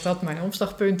ook dat mijn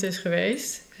omslagpunt is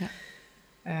geweest.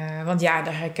 Ja. Want ja,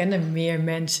 daar herkennen meer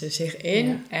mensen zich in.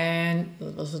 Ja. En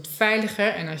dat was wat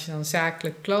veiliger. En als je dan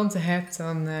zakelijk klanten hebt,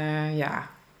 dan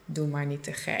doe maar niet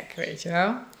te gek, weet je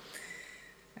wel.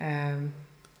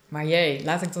 Maar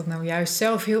laat ik dat nou juist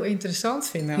zelf heel interessant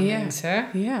vinden aan mensen.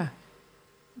 Ja.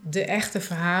 De echte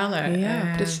verhalen.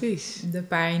 Ja, precies. De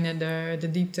pijnen,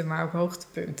 de diepte, maar ook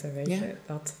hoogtepunten, weet je.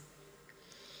 Dat.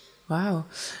 Wauw.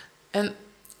 En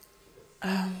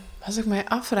als ik mij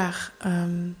afvraag,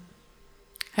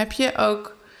 heb je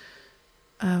ook,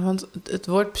 want het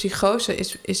woord psychose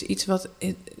is iets wat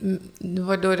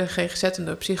wordt door de GGZ en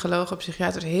door psychologen,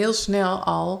 psychiaters heel snel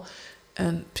al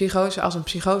een psychose als een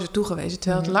psychose toegewezen,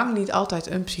 terwijl het lang niet altijd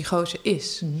een psychose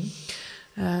is.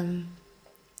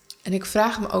 En ik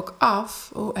vraag me ook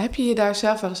af, heb je je daar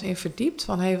zelf wel eens in verdiept?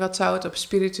 Van, wat zou het op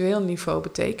spiritueel niveau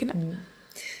betekenen?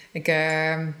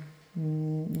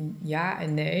 Ja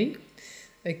en nee.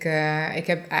 Ik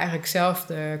heb eigenlijk zelf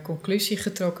de conclusie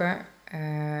getrokken.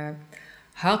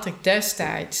 Had ik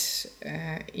destijds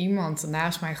iemand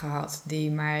naast mij gehad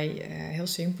die mij heel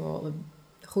simpel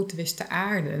goed wist te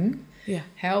aarden,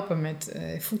 helpen met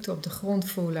voeten op de grond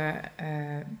voelen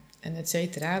en et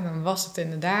cetera, dan was het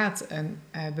inderdaad een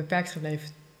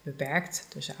beperkt,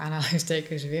 tussen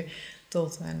aanhalingstekens weer,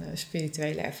 tot een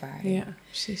spirituele ervaring. Ja,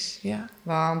 precies, ja.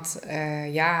 Want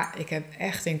ik heb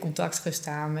echt in contact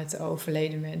gestaan met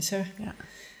overleden mensen. Ja.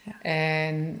 Ja.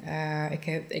 En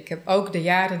ik heb ook de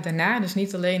jaren daarna, dus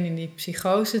niet alleen in die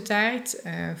psychosetijd,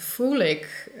 voel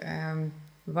ik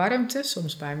warmte,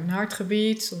 soms bij mijn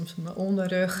hartgebied, soms mijn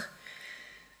onderrug.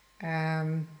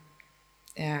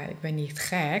 Ik ben niet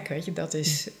gek, weet je,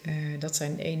 dat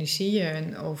zijn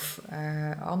energieën of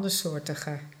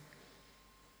andersoortige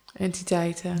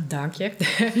entiteiten. Dank je.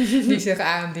 Die zich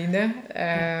aandienen.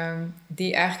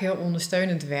 Die eigenlijk heel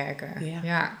ondersteunend werken.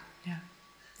 Ja.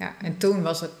 En toen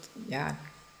was het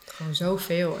gewoon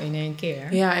zoveel in één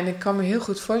keer. Ja, en ik kan me heel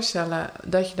goed voorstellen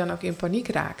dat je dan ook in paniek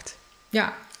raakt.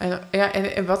 Ja.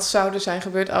 En wat zou er zijn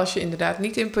gebeurd als je inderdaad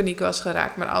niet in paniek was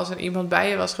geraakt, maar als er iemand bij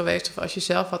je was geweest of als je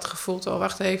zelf had gevoeld,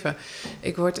 wacht even,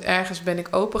 ben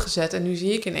ik opengezet en nu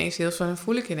zie ik ineens heel veel en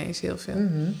voel ik ineens heel veel.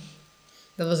 Mm-hmm.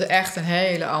 Dat was echt een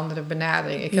hele andere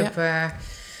benadering. Ik heb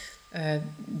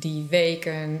die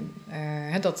weken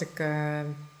dat ik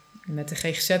met de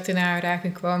GGZ in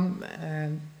aanraking kwam,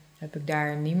 heb ik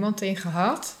daar niemand in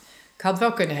gehad. Ik had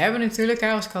wel kunnen hebben natuurlijk,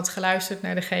 als ik had geluisterd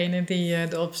naar degene die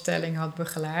de opstelling had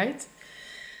begeleid.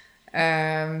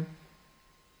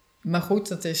 Maar goed,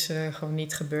 dat is gewoon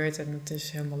niet gebeurd en het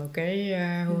is helemaal oké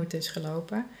hoe het is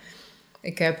gelopen.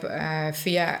 Ik heb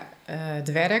via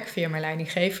het werk, via mijn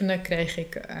leidinggevende, kreeg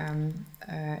ik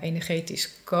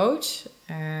energetisch coach.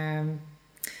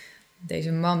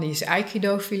 Deze man die is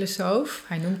Aikido-filosoof.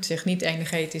 Hij noemt zich niet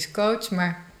energetisch coach,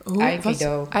 maar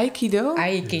Aikido. Aikido?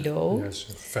 Aikido. Ja, is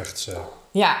vechts.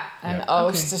 Een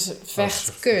Oosterse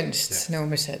vechtkunst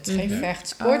noemen ze het. Geen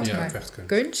vechtsport, maar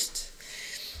kunst.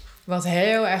 Wat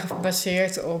heel erg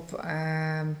gebaseerd op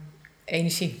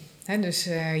energie. Dus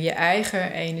je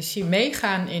eigen energie,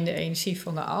 meegaan in de energie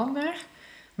van de ander,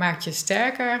 maakt je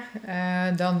sterker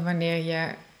dan wanneer je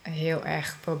heel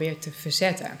erg probeert te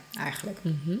verzetten, eigenlijk.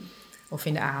 Mm-hmm. Of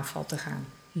in de aanval te gaan.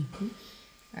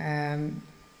 Mm-hmm.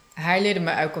 Hij leerde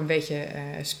me ook een beetje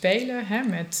spelen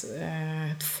met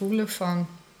het voelen van.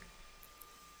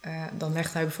 Dan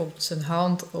legt hij bijvoorbeeld zijn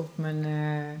hand op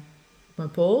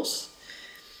mijn pols.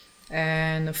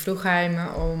 En dan vroeg hij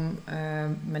me om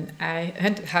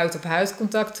het huid-op-huid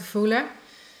contact te voelen.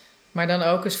 Maar dan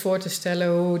ook eens voor te stellen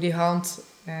hoe die hand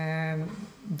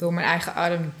door mijn eigen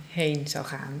arm heen zou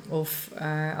gaan. Of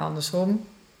andersom,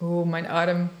 hoe mijn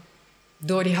arm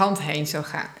door die hand heen zou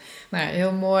gaan. Nou,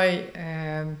 heel mooi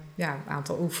een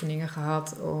aantal oefeningen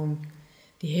gehad om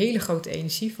die hele grote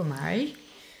energie van mij,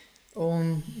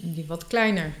 om die wat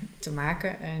kleiner te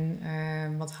maken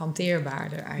en wat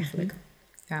hanteerbaarder eigenlijk. Mm-hmm.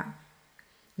 Ja.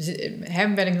 Dus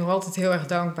hem ben ik nog altijd heel erg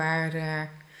dankbaar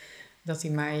dat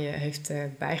hij mij heeft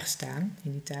bijgestaan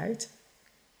in die tijd.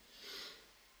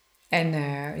 En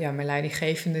mijn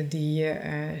leidinggevende die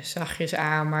zachtjes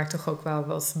aan, maar toch ook wel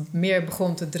wat meer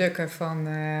begon te drukken van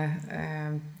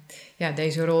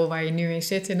deze rol waar je nu in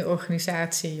zit in de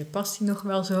organisatie, past die nog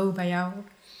wel zo bij jou?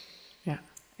 Ja.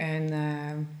 En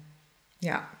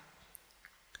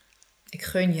ik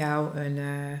gun jou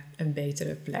een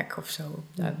betere plek of zo.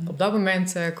 Mm-hmm. Op dat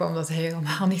moment kwam dat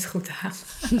helemaal niet goed aan.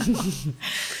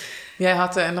 Jij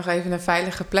had nog even een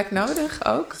veilige plek nodig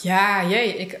ook? Ja,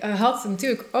 ik had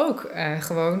natuurlijk ook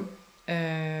gewoon...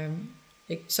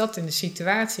 ik zat in de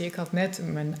situatie, ik had net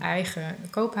mijn eigen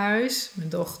koophuis. Mijn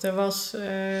dochter was 2-3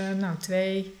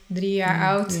 jaar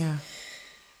oud. Ja.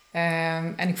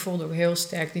 En ik voelde ook heel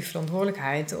sterk die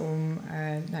verantwoordelijkheid om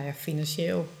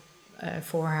financieel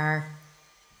voor haar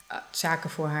zaken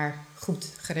voor haar goed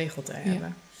geregeld te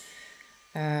hebben.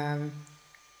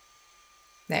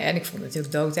 En ik vond het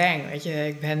natuurlijk doodeng, weet je.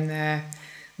 Ik ben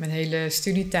mijn hele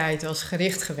studietijd was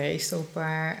gericht geweest op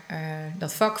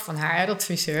dat vak van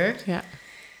HR-adviseur. Ja.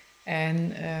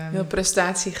 En, heel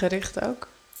prestatiegericht ook?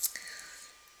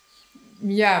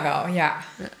 Ja, wel, ja.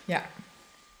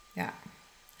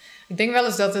 Ik denk wel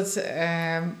eens dat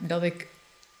dat ik,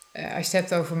 als je het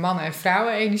hebt over mannen- en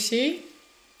vrouwenenergie,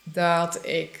 dat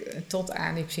ik tot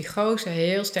aan die psychose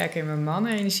heel sterk in mijn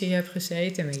mannenenergie heb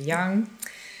gezeten, mijn yang.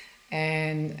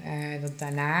 En dat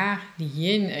daarna die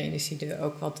yin-energie er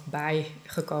ook wat bij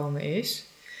gekomen is.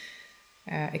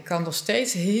 Ik kan nog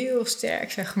steeds heel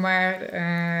sterk, zeg maar,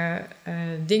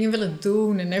 dingen willen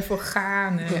doen en ervoor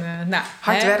gaan. En,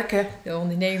 hard werken. De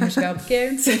ondernemers wel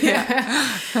bekend. Ja,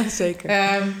 zeker.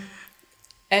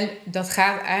 En dat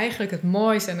gaat eigenlijk het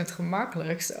mooiste en het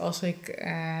gemakkelijkst als ik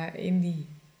in die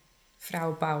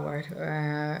vrouwenpower,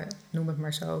 noem het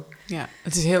maar zo. Ja,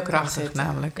 het is heel krachtig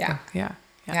namelijk.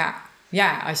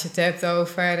 Ja, als je het hebt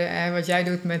over wat jij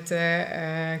doet met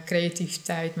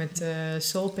creativiteit, met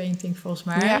soulpainting volgens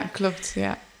mij. Ja, klopt,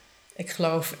 ja. Ik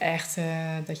geloof echt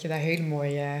dat je daar hele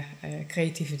mooie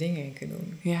creatieve dingen in kunt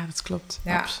doen. Ja, dat klopt.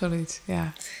 Ja. Absoluut,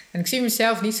 ja. En ik zie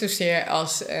mezelf niet zozeer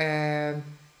als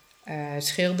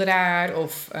schilderaar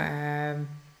of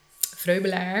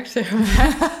vreubelaar, zeg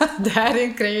maar.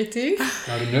 Daarin creatief.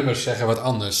 Nou, de nummers zeggen wat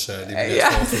anders die we net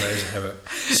voorgelezen hebben.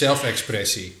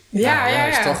 Zelfexpressie. Ja,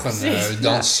 is toch een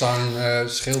dans, zang,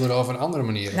 schilderen of een andere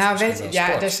manier. Nou,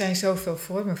 er zijn zoveel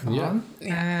vormen van.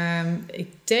 Ja. Ik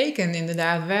teken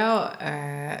inderdaad wel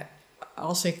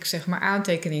als ik zeg maar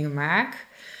aantekeningen maak.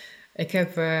 Ik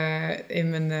heb in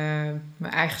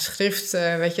mijn eigen schrift,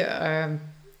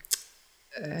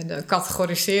 dan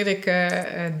categoriseer ik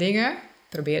dingen.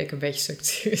 Probeer ik een beetje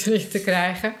structuur in te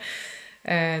krijgen.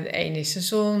 De een is de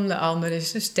zon, de ander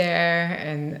is de ster.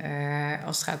 En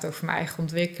als het gaat over mijn eigen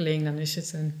ontwikkeling, dan is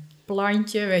het een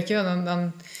plantje, weet je.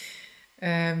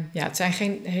 Het zijn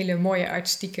geen hele mooie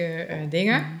artistieke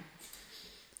dingen. Mm.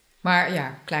 Maar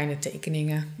ja, kleine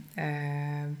tekeningen.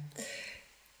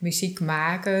 Muziek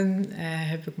maken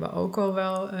heb ik me ook al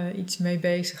wel iets mee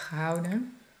bezig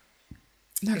gehouden.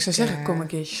 Nou, ik zou zeggen, kom een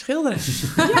keertje schilderen.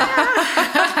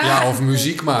 Ja, of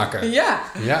muziek maken. Ja.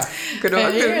 Kunnen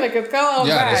we heerlijk, het kan al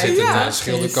bij. Ja, er zit een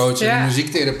schildercoach en een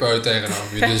muziektherapeut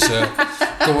tegenover je. Dus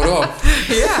kom maar op.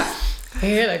 Ja,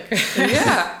 heerlijk.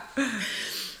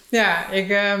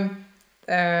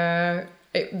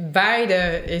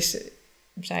 Beide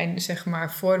zijn zeg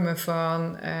maar vormen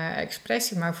van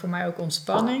expressie, maar voor mij ook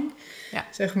ontspanning. Ja.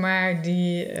 Zeg maar,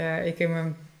 die ik in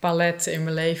mijn palet in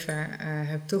mijn leven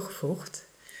heb toegevoegd.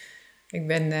 Ik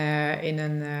ben in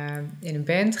een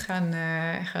band gaan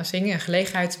zingen, een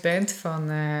gelegenheidsband van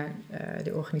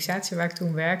de organisatie waar ik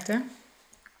toen werkte.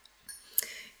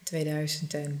 In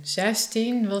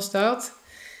 2016 was dat.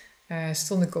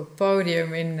 Stond ik op het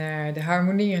podium in de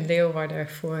Harmonie in Leeuwarden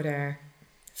voor een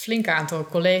flink aantal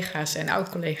collega's en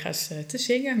oud-collega's te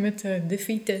zingen met de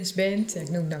Vitesse Band. Ik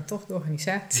noem dan toch de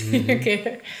organisatie een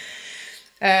keer.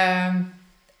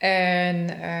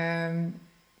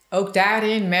 Ook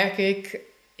daarin merk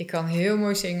ik kan heel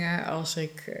mooi zingen als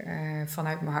ik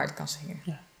vanuit mijn hart kan zingen.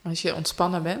 Ja. Als je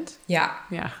ontspannen bent? Ja.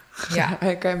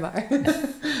 Herkenbaar.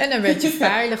 En een beetje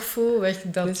veilig voel, weet je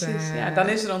dat. Precies, dan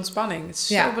is er ontspanning. Het is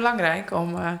zo belangrijk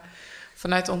om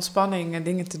vanuit ontspanning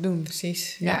dingen te doen.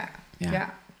 Precies, ja.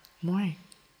 Mooi.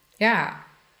 Ja.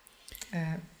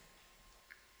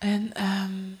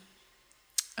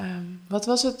 Wat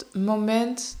was het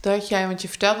moment dat jij, want je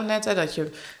vertelde net dat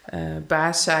je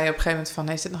baas zei op een gegeven moment van,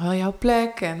 is dit nog wel jouw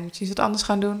plek en moet je iets wat anders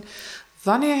gaan doen?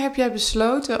 Wanneer heb jij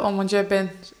besloten om, want je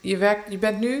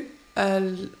bent nu,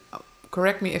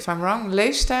 correct me if I'm wrong,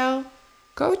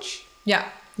 leefstijlcoach? Ja,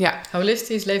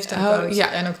 holistisch leefstijlcoach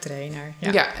en ook trainer.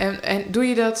 Ja, en doe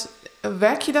je dat,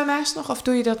 werk je daarnaast nog of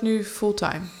doe je dat nu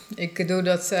fulltime? Ik doe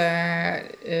dat,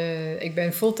 ik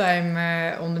ben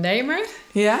fulltime ondernemer.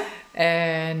 Ja?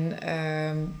 En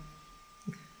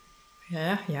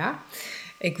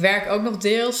ik werk ook nog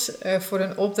deels voor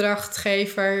een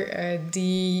opdrachtgever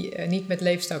die niet met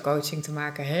leefstijlcoaching te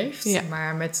maken heeft,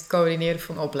 maar met het coördineren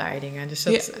van opleidingen. Dus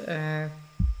dat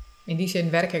in die zin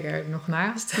werk ik er nog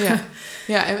naast.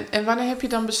 Ja, en wanneer heb je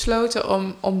dan besloten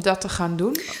om dat te gaan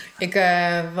doen? Ik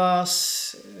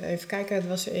was, even kijken, het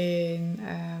was in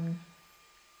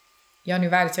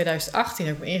januari 2018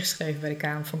 heb ik me ingeschreven bij de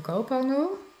Kamer van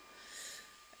Koophandel.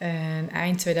 En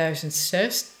eind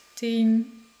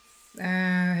 2016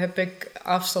 heb ik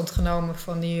afstand genomen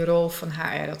van die rol van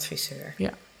HR-adviseur.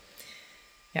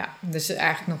 Ja, dus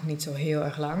eigenlijk nog niet zo heel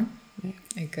erg lang. Nee.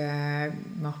 Ik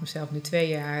mag mezelf nu 2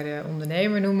 jaar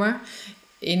ondernemer noemen.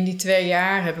 In die 2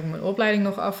 jaar heb ik mijn opleiding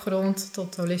nog afgerond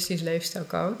tot holistisch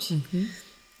leefstijlcoach. Mm-hmm.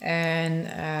 En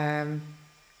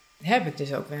heb ik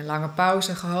dus ook weer een lange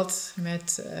pauze gehad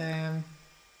met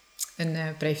een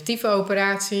preventieve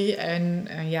operatie. En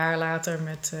een jaar later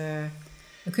met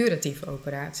een curatieve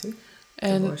operatie.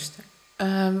 En borsten.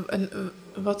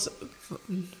 Wat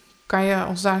kan je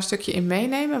ons daar een stukje in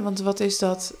meenemen? Want wat is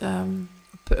dat?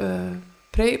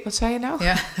 Wat zei je nou?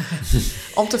 Ja.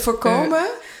 Om te voorkomen?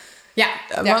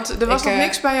 Want er was nog ik,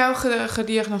 niks bij jou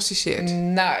gediagnosticeerd?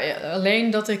 Nou,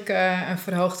 alleen dat ik een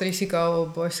verhoogd risico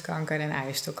op borstkanker en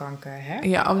eierstokkanker heb.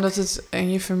 Ja, omdat het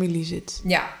in je familie zit.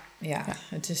 Ja.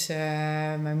 Het is,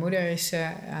 mijn moeder is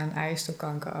aan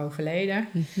eierstokkanker overleden.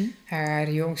 Mm-hmm. Haar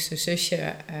jongste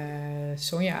zusje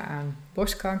Sonja aan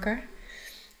borstkanker.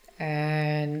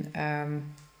 En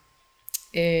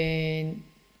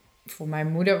voor mijn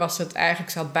moeder was het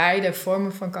eigenlijk, ze had beide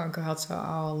vormen van kanker had ze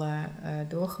al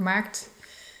doorgemaakt.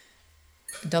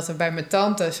 Dat er bij mijn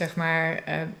tante, zeg maar,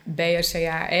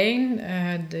 BRCA1,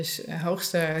 dus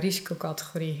hoogste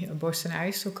risicocategorie borst- en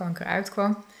eierstokkanker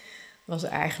uitkwam, was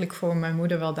eigenlijk voor mijn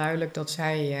moeder wel duidelijk dat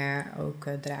zij ook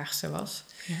draagster was.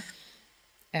 Ja.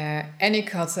 En ik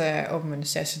had op mijn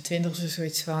 26e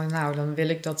zoiets van, nou, dan wil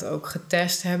ik dat ook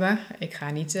getest hebben. Ik ga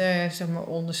niet zeg maar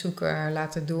onderzoeken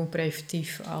laten doen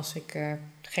preventief als ik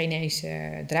geen eens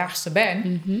draagster ben.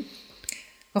 Mm-hmm.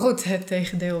 Maar goed, het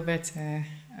tegendeel werd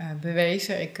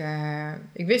bewezen.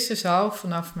 Ik wist dus al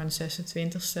vanaf mijn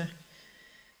 26e,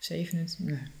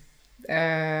 27e,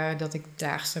 dat ik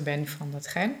draagster ben van dat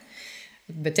gen.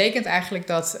 Het betekent eigenlijk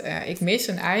dat ik mis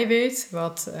een eiwit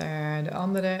wat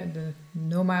de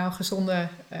normaal gezonde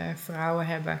vrouwen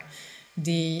hebben,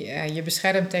 die je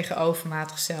beschermt tegen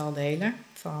overmatig celdelen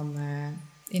van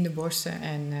in de borsten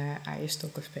en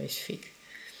eierstokken specifiek.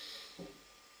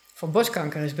 Van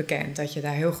borstkanker is bekend dat je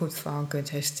daar heel goed van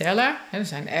kunt herstellen. Er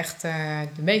zijn echt,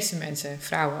 de meeste mensen,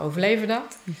 vrouwen, overleven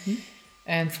dat. Mm-hmm.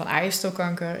 En van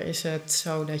eierstokkanker is het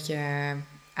zo dat je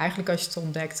eigenlijk als je het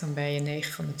ontdekt, dan ben je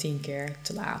 9 van de 10 keer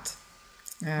te laat.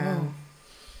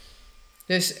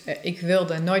 Dus ik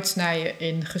wilde nooit snijden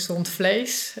in gezond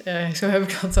vlees. Zo heb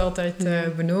ik dat altijd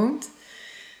benoemd.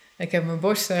 Ik heb mijn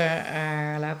borsten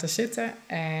laten zitten.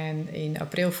 En in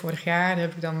april vorig jaar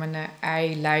heb ik dan mijn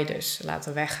eileiders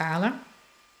laten weghalen.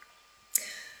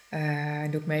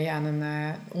 Doe ik mee aan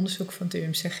een onderzoek van het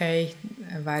UMCG,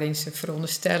 waarin ze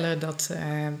veronderstellen dat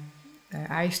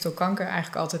eierstokkanker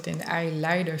eigenlijk altijd in de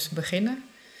eileiders beginnen.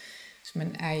 Dus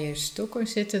mijn eierstokken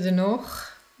zitten er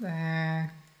nog.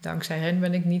 Dankzij hen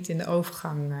ben ik niet in de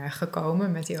overgang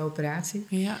gekomen met die operatie.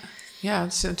 Ja,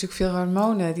 het zijn natuurlijk veel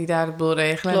hormonen die daar de boel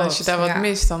regelen. Klopt, en als je daar wat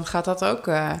mist, dan gaat dat ook...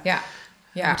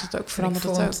 Moet het ook veranderen.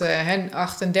 Ik vond hen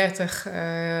 38,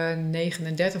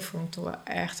 39 vond ik toch wel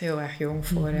echt heel erg jong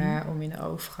voor, om in de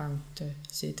overgang te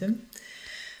zitten.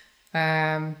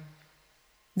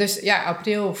 Dus ja,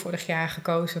 april vorig jaar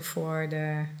gekozen voor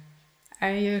de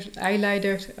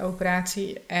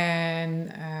eileideroperatie.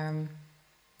 En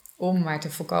om maar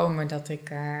te voorkomen dat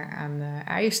ik aan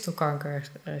eierstokkanker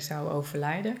zou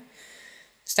overlijden.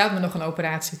 Er staat me nog een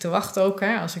operatie te wachten ook.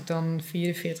 Hè. Als ik dan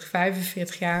 44,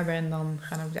 45 jaar ben, dan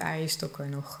gaan ook de eierstokken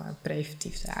nog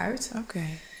preventief eruit. Oké.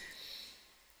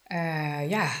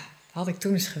 Had ik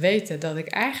toen eens geweten dat ik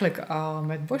eigenlijk al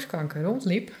met borstkanker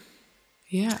rondliep.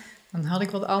 Ja. Dan had ik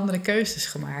wat andere keuzes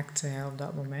gemaakt op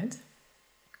dat moment.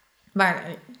 Maar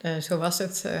zo was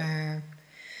het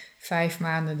 5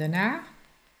 maanden daarna.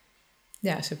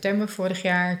 Ja, september vorig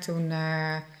jaar. Toen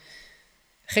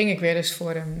ging ik weer eens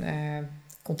voor een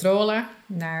controle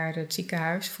naar het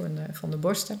ziekenhuis van de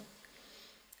borsten.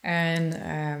 En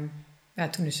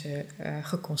toen is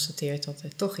geconstateerd dat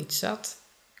er toch iets zat.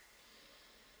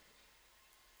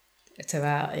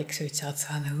 Terwijl ik zoiets had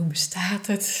van, hoe bestaat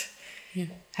het? Ja.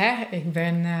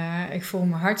 Ik voel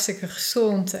me hartstikke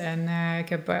gezond en ik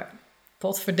heb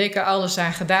potverdikke alles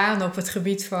aan gedaan op het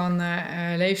gebied van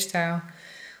leefstijl.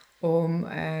 Om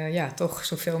toch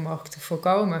zoveel mogelijk te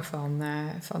voorkomen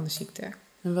van de ziekte.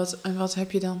 En wat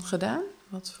heb je dan gedaan?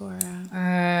 Wat voor?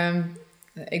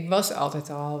 Ik was altijd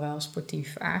al wel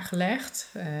sportief aangelegd.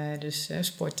 Dus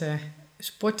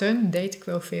sporten deed ik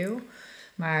wel veel.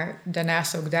 Maar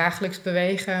daarnaast ook dagelijks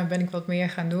bewegen ben ik wat meer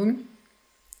gaan doen.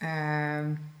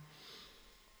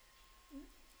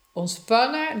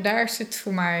 Ontspannen, daar zit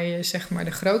voor mij zeg maar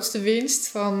de grootste winst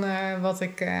van wat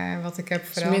ik heb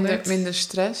veranderd. Dus minder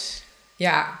stress.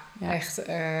 Ja, echt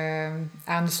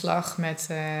aan de slag met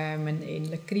mijn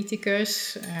innerlijke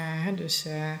criticus. Dus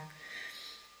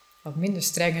wat minder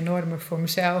strenge normen voor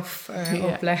mezelf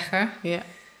opleggen. Ja.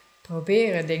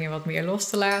 Proberen dingen wat meer los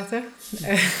te laten.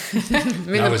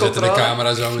 We zetten de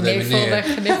camera zo meteen neer.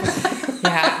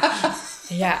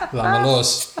 Ja. Laat maar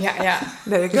los. Ja.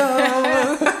 Let it go.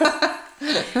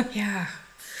 Ja.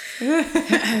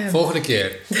 Volgende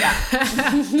keer. Ja.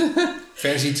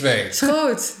 Versie 2. Is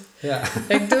goed. Ja.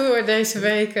 Ik doe deze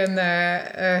week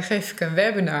geef ik een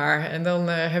webinar. En dan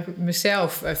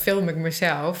film ik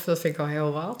mezelf. Dat vind ik al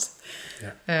heel wat.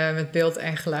 Ja. Met beeld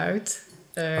en geluid.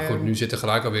 Maar goed, nu zit er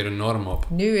gelijk alweer een norm op.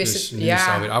 Nu is is het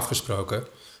alweer afgesproken.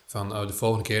 Van de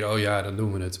volgende keer, dan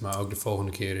doen we het. Maar ook de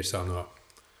volgende keer is dan, als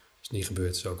het niet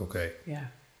gebeurt, is ook oké.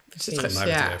 Ja, precies. Wat mij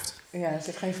betreft. Ja, er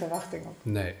zit geen verwachting op.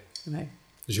 Nee.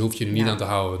 Dus je hoeft je er niet aan te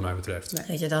houden, wat mij betreft. Nee.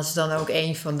 Weet je, dat is dan ook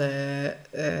een van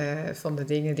de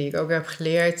dingen die ik ook heb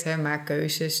geleerd. Hè. Maak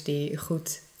keuzes die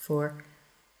goed voor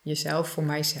jezelf, voor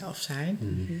mijzelf zijn.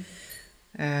 Mm-hmm.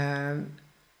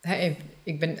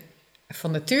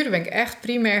 Van nature ben ik echt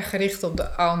primair gericht op de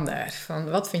ander. Van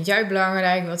wat vind jij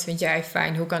belangrijk, wat vind jij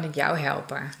fijn, hoe kan ik jou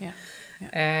helpen? Ja.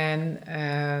 En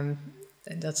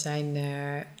dat zijn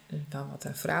wel wat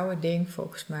een vrouwending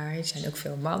volgens mij. Er zijn ook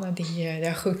veel mannen die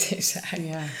daar goed in zijn.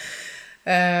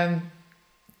 Ja.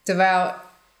 Terwijl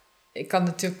ik kan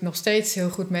natuurlijk nog steeds heel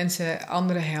goed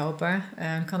anderen helpen.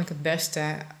 Dan kan ik het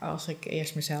beste als ik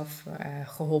eerst mezelf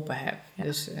geholpen heb. Ja.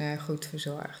 Dus goed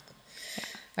verzorgd.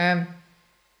 Ja.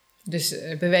 Dus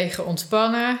bewegen,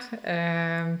 ontspannen.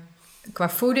 Qua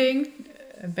voeding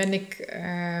ben ik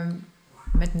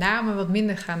met name wat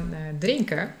minder gaan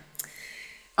drinken.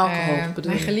 Alcohol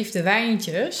bedoel je? Mijn geliefde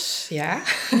wijntjes,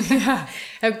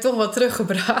 heb ik toch wat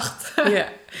teruggebracht.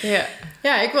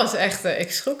 Ja,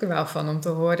 ik schrok er wel van om te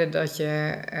horen dat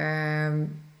je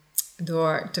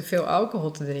door te veel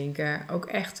alcohol te drinken ook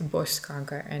echt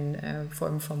borstkanker en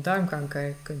vormen van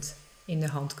darmkanker in de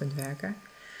hand kunt werken.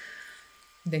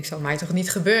 Ik denk, zal mij toch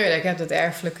niet gebeuren. Ik heb dat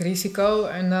erfelijke risico.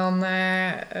 En dan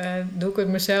doe ik het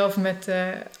mezelf met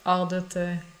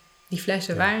die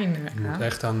flessen wijn. Je moet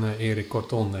echt aan Erik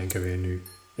Corton denken weer nu.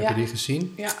 Heb je die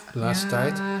gezien de laatste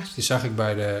tijd? Die zag ik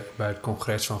bij het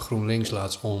congres van GroenLinks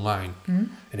laatst online.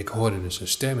 En ik hoorde dus een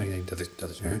stem. En ik denk,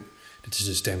 dit is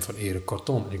de stem van Erik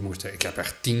Corton. En ik heb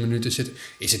echt 10 minuten zitten.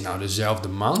 Is het nou dezelfde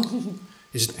man?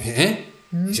 Is het,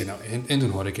 en toen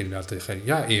hoorde ik inderdaad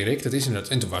tegen, Erik, dat is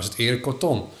inderdaad. En toen was het Erik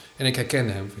Corton. En ik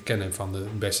herkende hem van de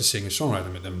beste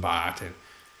singer-songwriter met een baard.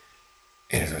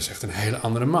 En het was echt een hele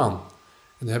andere man.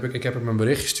 En toen ik heb hem een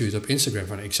bericht gestuurd op Instagram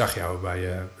van, ik zag jou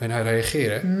en hij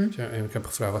reageerde. En ik heb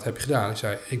gevraagd, wat heb je gedaan? Ik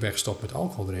zei, ik ben gestopt met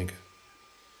alcohol drinken.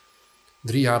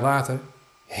 3 jaar later,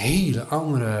 hele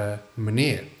andere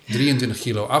meneer. 23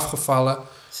 kilo afgevallen.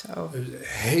 Zo.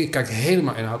 Kijk,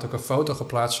 helemaal. En hij had ook een foto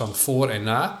geplaatst van voor en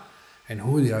na. En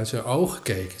hoe hij uit zijn ogen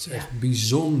keek. Het is echt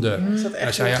bijzonder. En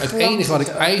hij zei, het enige wat ik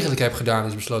eigenlijk heb gedaan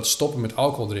is besloten stoppen met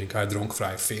alcohol drinken. Hij dronk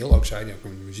vrij veel, ook zei hij, ook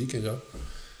met de muziek en zo.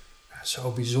 Ja,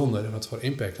 zo bijzonder wat voor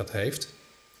impact dat heeft.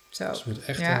 Zo. Dus je moet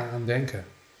echt aan denken.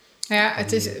 Ja,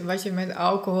 het is wat je met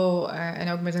alcohol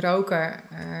en ook met roken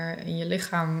in je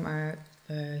lichaam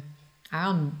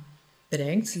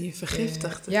aanbrengt. Die je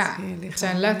vergiftigt. Het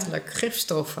zijn letterlijk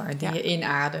gifstoffen die je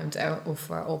inademt of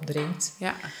opdrinkt.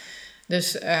 Ja.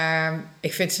 Dus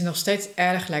ik vind ze nog steeds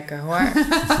erg lekker, hoor.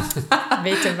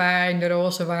 Witte wijn, de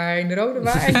roze wijn, de rode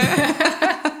wijn.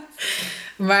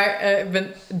 Maar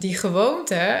die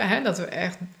gewoonte, dat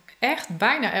we echt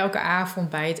bijna elke avond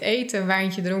bij het eten een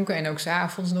wijntje dronken. En ook 's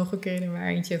avonds nog een keer een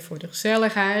wijntje voor de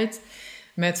gezelligheid.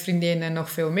 Met vriendinnen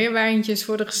nog veel meer wijntjes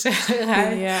voor de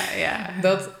gezelligheid.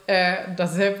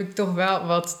 Dat heb ik toch wel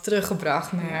wat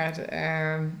teruggebracht naar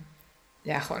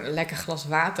gewoon een lekker glas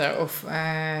water of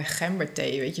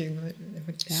gemberthee. Weet je, ik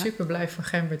word super blij van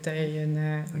gemberthee.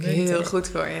 En, heel goed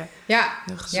voor je. Ja,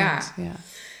 heel gezond.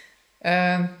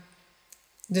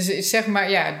 Dus zeg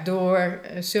maar, door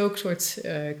zulke soort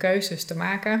keuzes te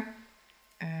maken,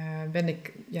 ben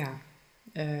ik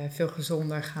veel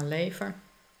gezonder gaan leven.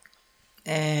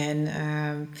 En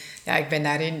ik ben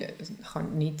daarin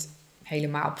gewoon niet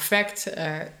helemaal perfect.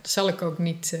 Dat zal ik ook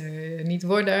niet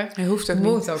worden. Je hoeft ook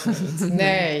moet niet. Ook niet.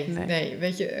 Nee.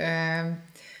 Weet je,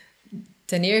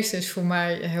 ten eerste is voor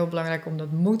mij heel belangrijk om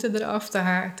dat moeten eraf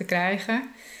te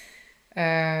krijgen.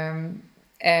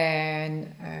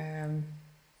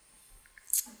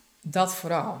 Dat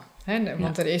vooral.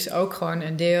 Want er is ook gewoon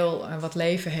een deel wat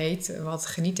leven heet, wat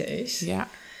genieten is. Ja,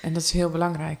 en dat is heel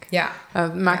belangrijk. Ja.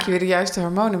 Maak je weer de juiste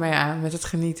hormonen mee aan met het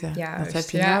genieten. Juist, dat heb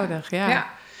je nodig, ja.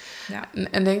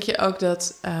 En denk je ook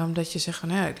dat je zegt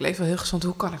van, ik leef wel heel gezond,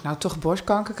 hoe kan ik nou toch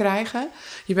borstkanker krijgen?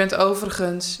 Je bent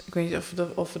overigens, ik weet niet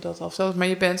of we dat al zo, maar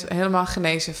je bent helemaal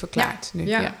genezen verklaard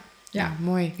nu. Ja,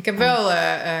 mooi. Ik heb wel,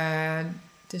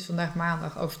 het is vandaag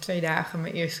maandag, over 2 dagen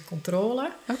mijn eerste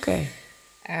controle. Oké.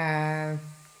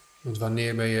 Want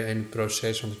wanneer ben je in het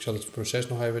proces, want ik zat het proces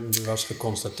nog even, was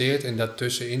geconstateerd en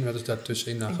daartussenin, wat is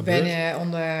daartussenin nou gebeurd?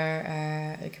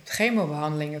 Ik heb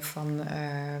chemobehandelingen van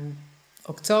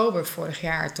oktober vorig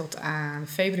jaar tot aan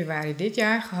februari dit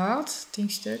jaar gehad, 10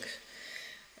 stuks.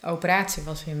 De operatie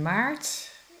was in maart.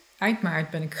 Eind maart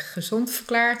ben ik gezond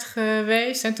verklaard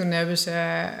geweest. En toen hebben ze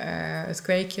het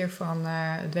kweekje van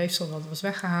het weefsel wat was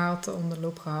weggehaald onder de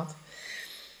loep gehad.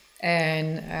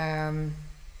 En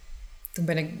toen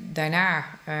ben ik daarna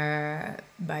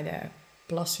bij de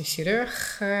plastisch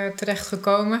chirurg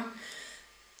terechtgekomen.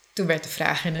 Toen werd de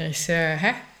vraag ineens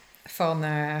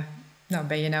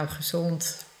ben je nou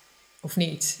gezond of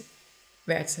niet?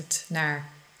 Werd het naar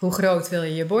hoe groot wil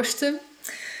je borsten?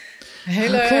 Een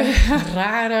hele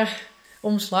rare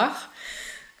omslag.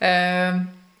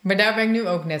 Maar daar ben ik nu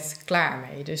ook net klaar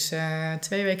mee. Dus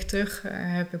 2 weken terug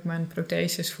heb ik mijn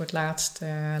protheses voor het laatst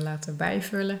laten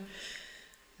bijvullen.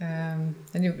 En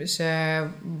nu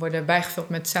worden bijgevuld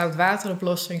met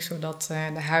zoutwateroplossing, zodat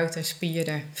de huid en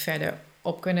spieren verder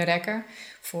op kunnen rekken.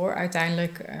 Voor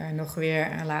uiteindelijk nog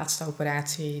weer een laatste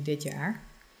operatie dit jaar.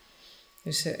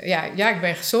 Dus ik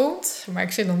ben gezond, maar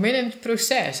ik zit nog midden in het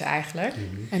proces eigenlijk.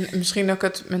 Mm-hmm. En misschien ook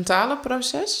het mentale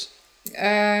proces?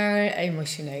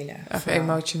 Emotionele. Of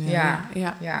emotionele,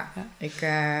 ja. Ik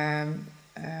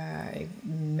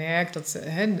merk dat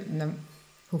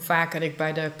hoe vaker ik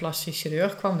bij de plastisch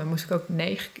chirurg kwam, dan moest ik ook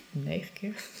 9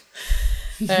 keer.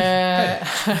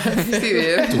 Is die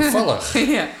weer? Toevallig.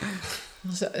 Ja.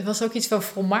 Het was ook iets van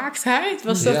volmaaktheid.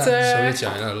 Was ja, dat, zoiets.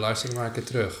 Ja, nou, luister maar een keer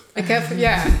terug.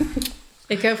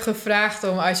 Ik heb gevraagd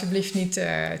om alsjeblieft niet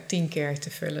 10 keer te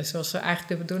vullen, zoals eigenlijk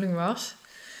de bedoeling was.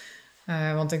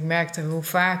 Want ik merkte hoe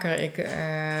vaker ik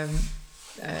de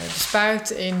spuit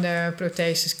in de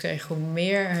protheses kreeg, hoe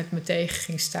meer het me tegen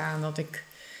ging staan. Dat ik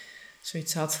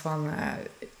zoiets had van,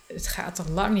 het gaat toch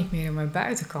lang niet meer om mijn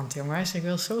buitenkant, jongens. Ik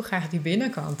wil zo graag die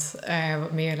binnenkant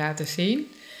wat meer laten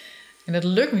zien. En dat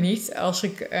lukt me niet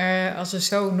als er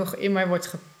zo nog in mij wordt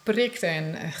geprikt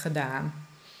en gedaan.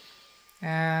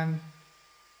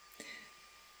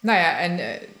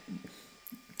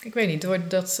 Ik weet niet, door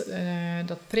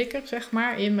dat prikken, zeg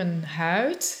maar, in mijn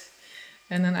huid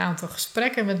en een aantal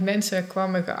gesprekken met mensen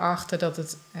kwam ik erachter dat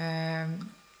het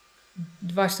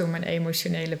dwars door mijn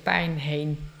emotionele pijn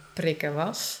heen prikken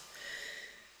was.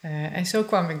 En zo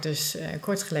kwam ik dus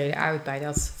kort geleden uit bij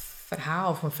dat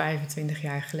verhaal van 25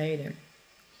 jaar geleden.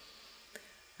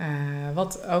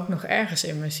 Wat ook nog ergens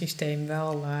in mijn systeem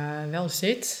wel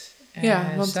zit.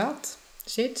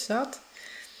 Zat.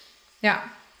 Ja.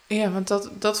 Ja, want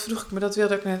dat vroeg ik me, dat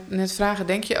wilde ik net vragen.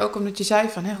 Denk je ook, omdat je zei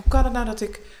van, hoe kan het nou dat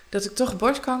ik toch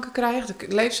borstkanker krijg? Dat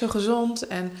ik leef zo gezond.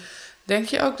 En denk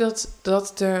je ook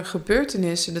dat de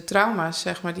gebeurtenissen, de trauma's,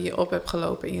 zeg maar, die je op hebt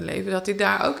gelopen in je leven, dat die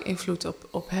daar ook invloed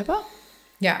op hebben?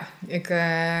 Ja, ik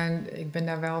ben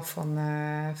daar wel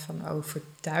van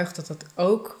overtuigd dat dat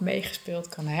ook meegespeeld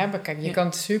kan hebben. Kijk, je kan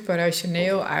het super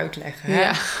rationeel uitleggen. Hè?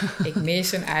 Ja. Ik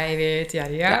mis een eiwit. Dat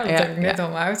heb ik net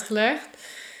al uitgelegd.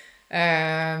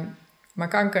 Maar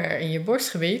kanker in je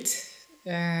borstgebied,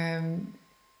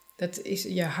 dat is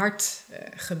je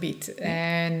hartgebied.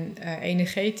 En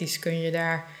energetisch kun je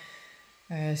daar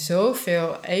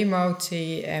zoveel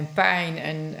emotie en pijn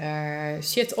en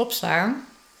shit opslaan.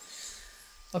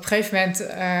 Op een gegeven moment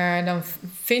dan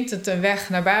vindt het een weg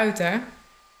naar buiten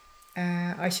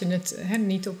als je het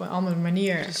niet op een andere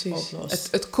manier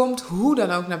oplost. Het komt hoe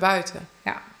dan ook naar buiten.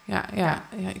 Ja,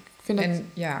 ik vind het...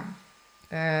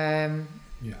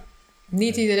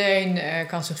 Niet iedereen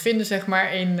kan zich vinden, zeg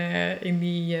maar, in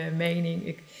die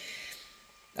mening.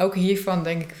 Ook hiervan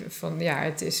denk ik van,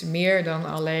 het is meer dan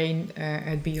alleen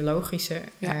het biologische,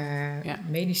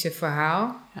 medische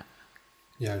verhaal.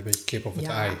 Ja, een beetje kip op het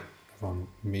ei. Van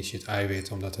mis je het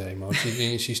eiwit omdat de emotie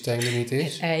in je systeem er niet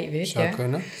is? Het eiwit, zou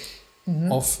kunnen.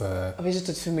 Mm-hmm. Of is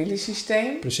het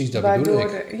familiesysteem? Precies, dat bedoel ik.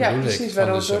 Van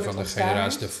de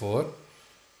generatie daarvoor. ervoor.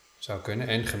 Zou kunnen.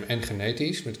 En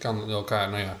genetisch. Maar het kan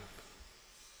elkaar,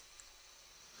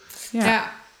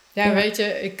 weet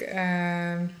je,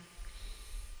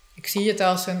 ik zie het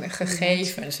als een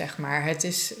gegeven, zeg maar.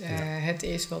 Het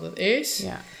is wat het is.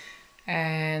 Ja.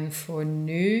 En voor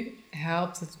nu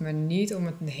helpt het me niet om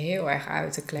het heel erg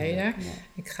uit te kleden. Ja.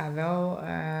 Ik ga wel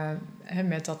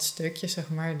met dat stukje, zeg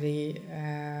maar,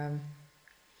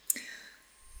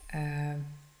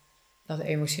 dat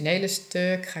emotionele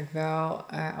stuk, ga ik wel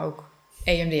ook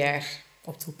EMDR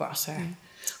op toepassen. Ja.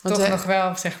 Want toch nog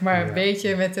wel, zeg maar, een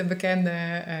beetje met de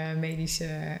bekende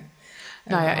medische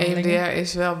EMDR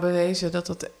is wel bewezen dat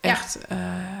dat echt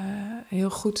heel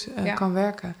goed kan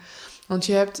werken. Want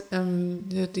je hebt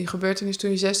die gebeurtenis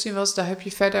toen je 16 was, daar heb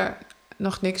je verder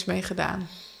nog niks mee gedaan.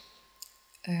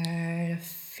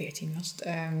 14 was het.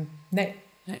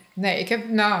 Nee, ik heb,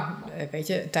 weet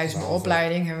je, tijdens mijn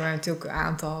opleiding hebben we natuurlijk een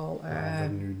aantal... wat we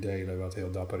nu delen, wat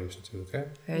heel dapper is natuurlijk,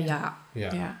 hè?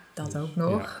 Ja, dat ook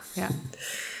nog. Ja.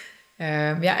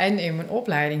 En in mijn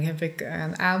opleiding heb ik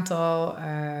een aantal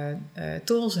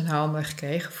tools in handen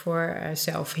gekregen voor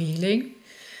self-healing.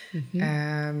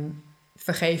 Mm-hmm.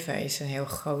 Vergeven is een heel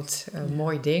groot,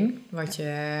 mooi ding wat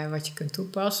je kunt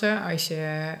toepassen als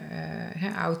je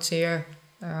oud zeer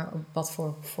op wat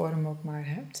voor vorm ook maar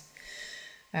hebt.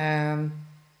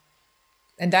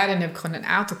 En daarin heb ik gewoon een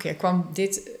aantal keer kwam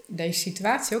deze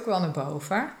situatie ook wel naar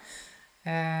boven.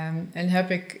 En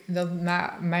heb ik dat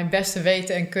na mijn beste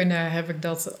weten en kunnen heb ik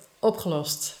dat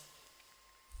opgelost.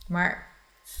 Maar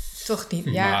toch niet.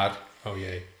 Ja, maar, oh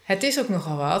jee. Het is ook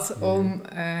nogal wat om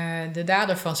de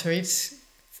dader van zoiets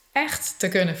echt te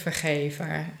kunnen vergeven.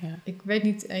 Ja. Ik weet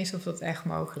niet eens of dat echt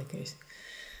mogelijk is.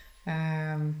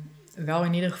 Wel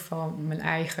in ieder geval mijn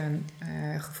eigen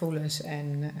gevoelens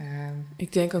en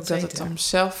ik denk ook dat het om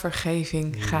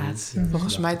zelfvergeving gaat. Ja,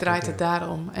 volgens mij draait het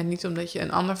daarom. En niet omdat je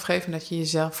een ander vergeeft, maar dat je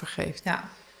jezelf vergeeft.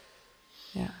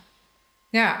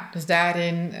 Ja, dus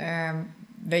daarin,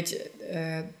 weet je,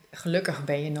 gelukkig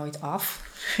ben je nooit af,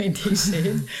 in die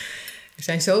zin. Er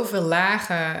zijn zoveel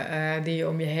lagen die je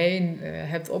om je heen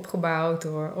hebt opgebouwd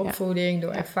door opvoeding,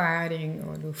 door ervaring,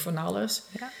 door van alles.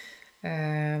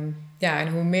 En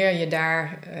hoe meer je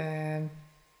daar,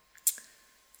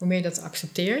 hoe meer je dat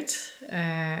accepteert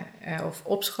of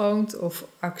opschoont of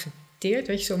accepteert,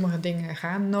 weet je, sommige dingen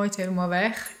gaan nooit helemaal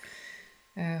weg.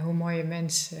 Hoe mooie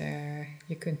mens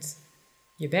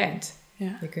je bent.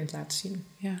 Ja. Je kunt laten zien.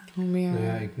 Ja, hoe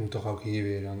meer... ik moet toch ook hier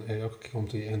weer dan... Elke keer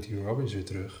komt die Anthony Robbins weer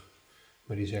terug.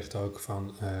 Maar die zegt ook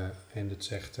van... en dat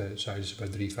zeiden ze bij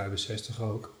 365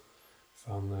 ook.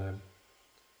 Van...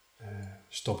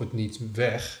 stop het niet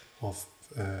weg.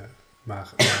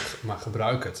 Maar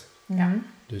gebruik het. Ja.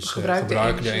 Dus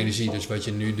gebruik de energie. Dus wat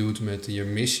je nu doet met je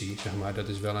missie, zeg maar. Dat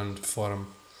is wel een vorm...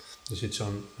 Er zit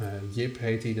zo'n Jip,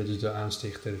 heet die, dat is de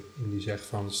aanstichter. En die zegt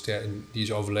van, die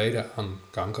is overleden aan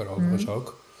kanker overigens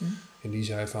ook. En die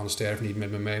zei van, sterf niet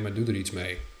met me mee, maar doe er iets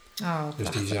mee. Dus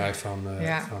die zei van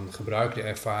gebruik de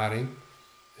ervaring.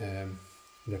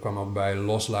 Daar kwam ook bij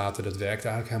loslaten, dat werkt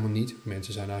eigenlijk helemaal niet.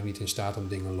 Mensen zijn eigenlijk niet in staat om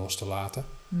dingen los te laten.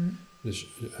 Dus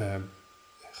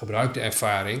gebruik de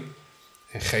ervaring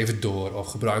en geef het door. Of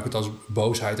gebruik het als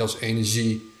boosheid, als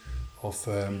energie. Of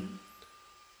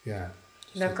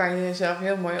daar kan je jezelf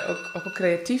heel mooi ook op een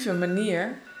creatieve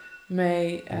manier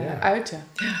mee uiten.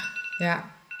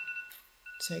 Ja,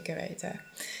 zeker weten.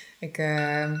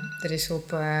 Er is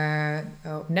op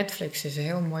Netflix is een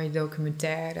heel mooie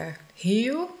documentaire,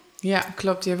 Heal. Ja,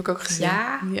 klopt, die heb ik ook gezien.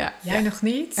 Ja. Jij nog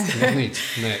niet? Nog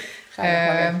niet, nee. Ga je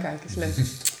nog wel even kijken, is leuk.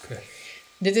 Okay.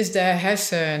 Dit is de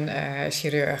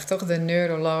hersenchirurg, toch? De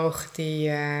neuroloog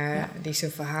die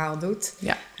zijn verhaal doet.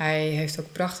 Ja. Hij heeft ook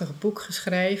een prachtig boek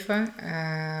geschreven.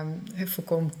 Hij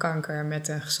voorkomt kanker met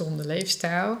een gezonde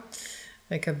leefstijl.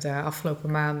 Ik heb de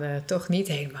afgelopen maanden toch niet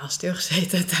helemaal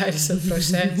stilgezeten tijdens het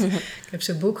proces. Ik heb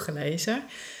zijn boek gelezen.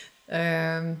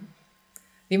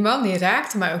 Die man die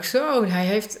raakte mij ook zo. Hij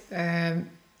heeft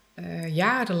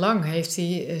jarenlang heeft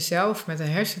hij zelf met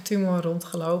een hersentumor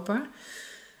rondgelopen.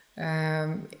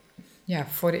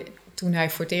 Toen hij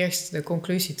voor het eerst de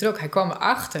conclusie trok. Hij kwam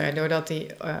erachter doordat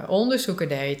hij onderzoeken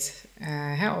deed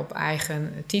op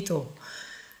eigen titel.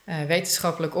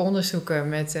 Wetenschappelijk onderzoeken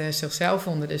met zichzelf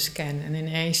onder de scan. En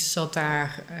ineens zat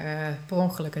daar per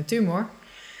ongeluk een tumor.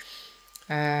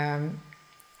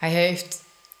 Hij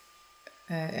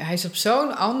is op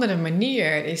zo'n andere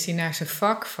manier is hij naar zijn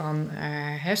vak van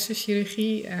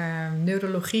hersenchirurgie,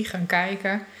 neurologie gaan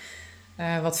kijken.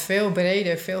 Wat veel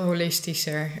breder, veel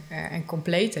holistischer en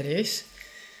completer is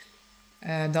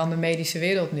dan de medische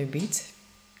wereld nu biedt.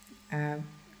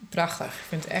 Prachtig. Ik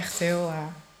vind het echt heel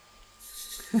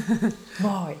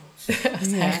mooi.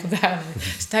 Gedaan.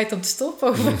 Het is tijd om te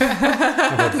stoppen.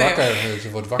 Ze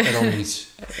wordt wakker om iets.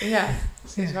 Ja,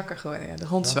 ze is wakker geworden. Ja. De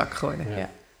hond is wakker geworden.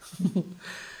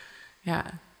 Ja.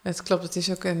 Het klopt, het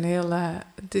is ook een heel...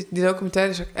 die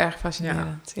documentaire is ook erg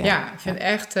fascinerend. Ja, ik vind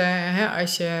echt,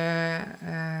 als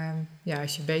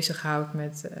je bezighoudt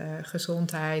met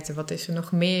gezondheid, wat is er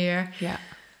nog meer? Ja.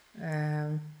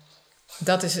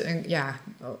 Dat is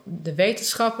de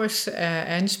wetenschappers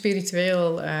en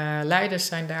spiritueel leiders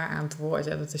zijn daar aan het woord.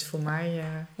 Ja, dat is voor mij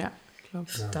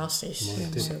Klopt. fantastisch.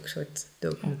 Ja, Zulke soort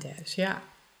documentaires, ja.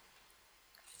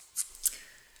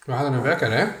 We hadden een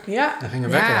wekker, hè? Ja. Er ging een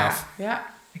wekker af. Ja.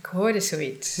 Ik hoorde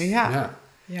zoiets. Ja. Ja.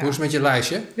 Ja. Hoe is het met je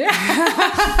lijstje?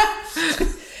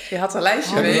 Je had een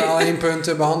lijstje. Hebben we al 1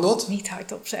 punt behandeld? Niet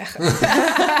hardop zeggen.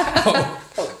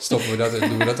 Stoppen we dat en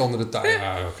doen we dat onder de tuin?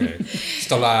 Ah, oké. Het is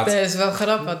te laat. Dat is wel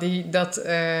grappig, dat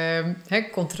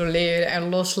controleren en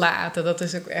loslaten, dat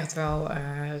is ook echt wel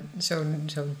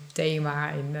zo'n thema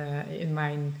in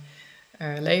mijn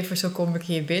leven. Zo kom ik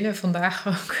hier binnen vandaag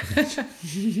ook.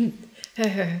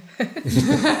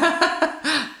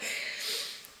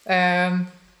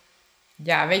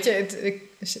 Weet je, ik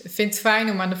vind het fijn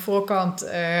om aan de voorkant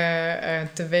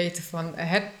te weten van...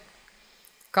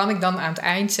 kan ik dan aan het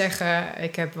eind zeggen...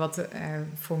 ik heb wat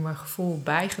voor mijn gevoel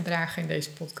bijgedragen in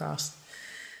deze podcast.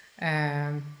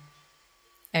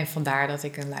 En vandaar dat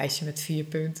ik een lijstje met 4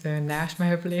 punten naast me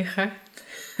heb liggen.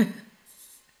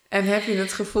 En heb je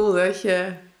het gevoel dat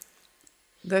je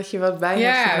wat bij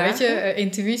hebt gedragen? Weet je,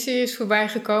 intuïtie is voorbij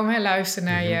gekomen. Hè? Luister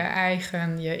naar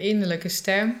je innerlijke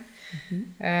stem.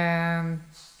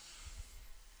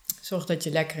 Zorg dat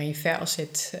je lekker in je vel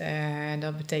zit.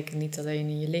 Dat betekent niet alleen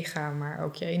in je lichaam, maar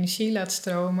ook je energie laat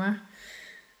stromen.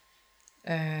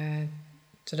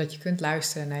 Zodat je kunt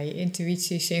luisteren naar je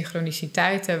intuïtie.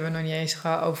 Synchroniciteit hebben we nog niet eens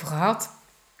over gehad.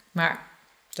 Maar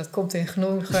dat komt in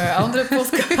genoeg andere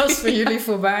podcasts van jullie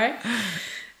voorbij.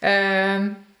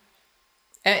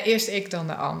 Eerst ik, dan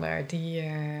de ander.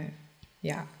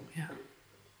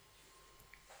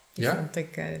 Vond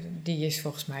ik, die is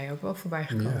volgens mij ook wel voorbij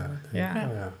gekomen.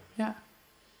 Ja.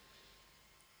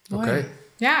 Oké.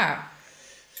 Ja.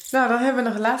 Nou, dan hebben we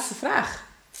nog een laatste vraag.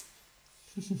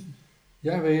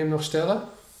 Ja, wil je hem nog stellen?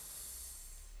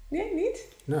 Nee, niet?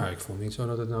 Nou, ik vond niet zo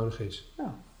dat het nodig is. Oh,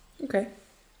 oké.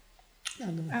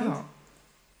 Nou, doen we het niet.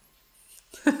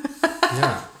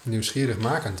 Ja,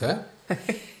 nieuwsgierigmakend, hè?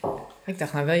 Ik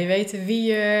dacht, nou wil je weten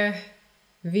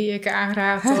wie ik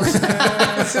aanraad als...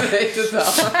 Ze weet het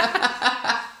wel.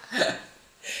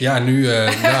 Ja, nu,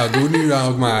 doe nu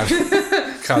dan ook maar.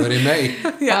 Ik ga erin mee.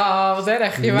 Ja, wat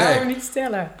erg. Je wou hem niet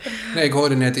stellen. Nee, ik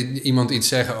hoorde net iemand iets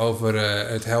zeggen over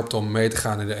het helpt om mee te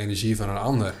gaan in de energie van een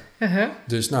ander.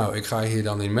 Dus ik ga hier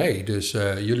dan in mee. Dus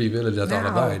jullie willen dat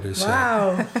allebei. Dus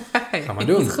wauw. ga maar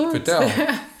doen. Vertel.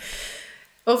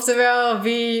 Oftewel,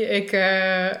 wie ik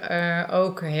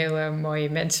ook een hele mooie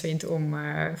mens vind om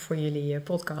voor jullie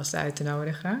podcast uit te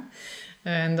nodigen.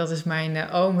 En dat is mijn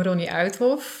oom Ronnie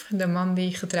Uithof. De man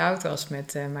die getrouwd was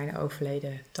met mijn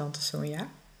overleden tante Sonja.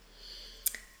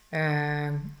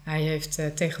 Hij heeft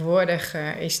tegenwoordig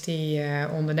is hij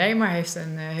ondernemer. Hij heeft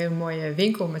een heel mooie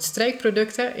winkel met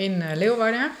streekproducten in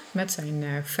Leeuwarden. Met zijn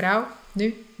vrouw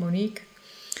nu, Monique.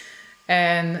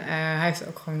 En hij heeft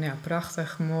ook gewoon een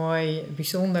prachtig, mooi,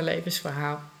 bijzonder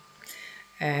levensverhaal.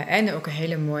 En ook een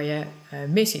hele mooie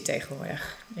missie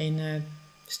tegenwoordig. In een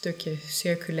stukje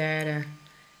circulaire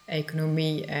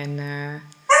economie en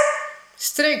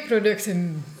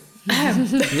streekproducten.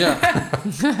 Ja.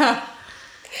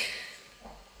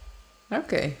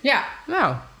 Oké. Ja.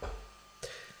 Nou,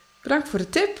 bedankt voor de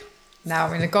tip.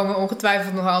 Nou, en er komen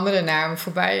ongetwijfeld nog andere namen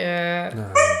voorbij.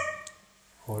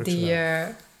 Hoor ik die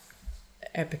zo.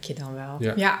 heb ik je dan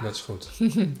wel. Ja, dat is goed.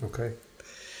 Oké.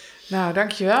 Nou,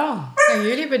 dankjewel. En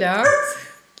jullie bedankt.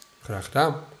 Graag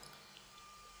gedaan.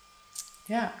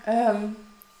 Ja,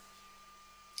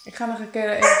 ik ga nog een keer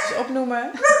eventjes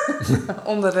opnoemen.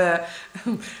 Onder de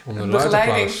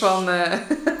begeleiding van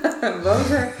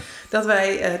Wozer. Dat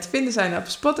wij te vinden zijn op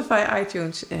Spotify,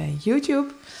 iTunes en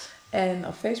YouTube. En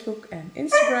op Facebook en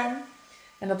Instagram.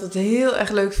 En dat we het heel erg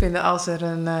leuk vinden als er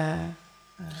een...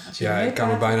 ik kan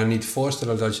me bijna niet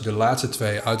voorstellen dat je de laatste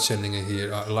 2 uitzendingen hier,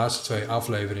 de laatste 2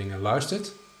 afleveringen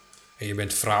luistert. En je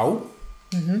bent vrouw.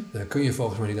 Dan kun je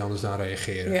volgens mij niet anders dan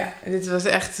reageren. Ja, dit was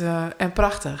echt en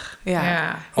prachtig.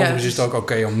 Ja. Overigens is het ook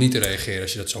oké om niet te reageren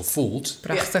als je dat zo voelt.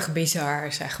 Prachtig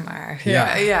bizar, zeg maar.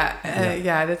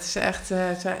 Ja, dit is echt,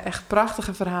 het zijn echt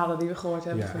prachtige verhalen die we gehoord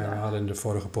hebben vandaag. We hadden in de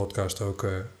vorige podcast ook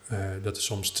dat er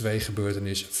soms 2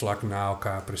 gebeurtenissen vlak na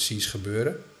elkaar precies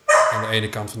gebeuren. Aan de ene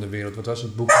kant van de wereld, wat was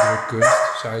het? Boekdrukkunst,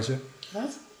 zei ze.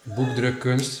 Wat?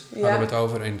 Boekdrukkunst, hadden we het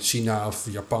over. In China of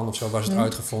Japan of zo was het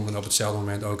uitgevonden. Op hetzelfde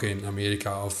moment ook in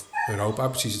Amerika of Europa,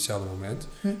 precies hetzelfde moment.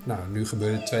 Nou, nu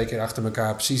gebeurt het 2 keer achter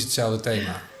elkaar precies hetzelfde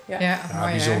thema. Ja,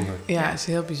 mooi, bijzonder. Ja, is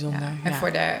heel bijzonder. Ja. En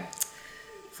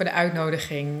voor de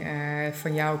uitnodiging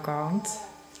van jouw kant.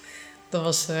 Dat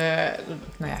was,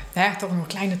 toch nog een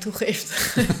kleine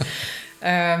toegift.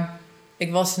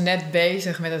 Ik was net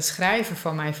bezig met het schrijven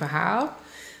van mijn verhaal.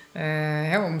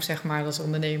 Om zeg maar als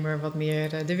ondernemer wat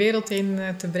meer de wereld in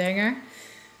te brengen.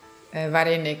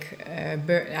 Waarin ik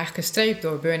eigenlijk een streep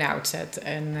door burn-out zet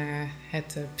en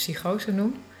het psychose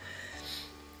noem.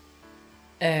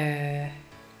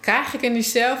 Krijg ik in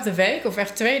diezelfde week, of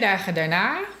echt 2 dagen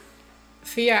daarna,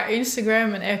 via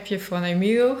Instagram een appje van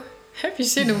Emiel. Heb je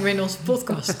zin om in onze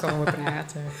podcast te komen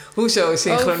praten? Hoezo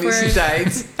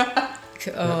synchroniciteit? Ik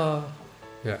zei, oh,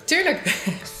 Ja. tuurlijk.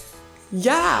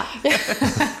 Ja.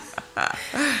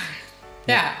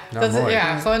 Ja, Nou, dat, mooi.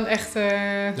 ja, gewoon echt...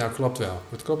 Nou, klopt wel.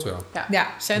 Het klopt wel. Ja,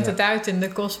 zend het uit in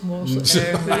de kosmos.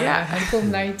 Hij komt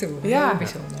naar je toe. Ja, Heel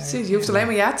bijzonder. precies. Je hoeft alleen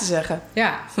maar ja te zeggen.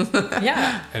 Ja.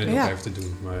 Ja. En het nog even te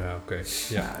doen. Maar ja, oké. Ja.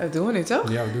 Ja, dat doen we nu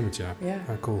toch? Ja, we doen het, ja. Ja.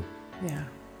 Ah, cool. Ja.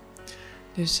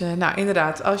 Dus nou,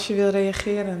 inderdaad, als je wil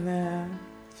reageren,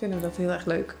 vinden we dat heel erg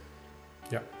leuk.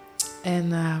 Ja.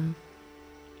 En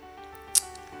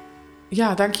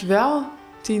ja, dankjewel,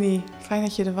 Tini. Fijn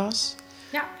dat je er was.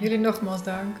 Ja, jullie nogmaals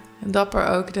dank. En dapper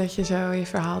ook dat je zo je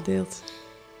verhaal deelt.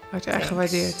 Wordt erg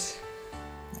gewaardeerd.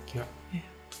 Ja.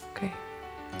 Oké.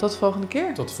 Tot de volgende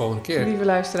keer. Tot de volgende keer. Lieve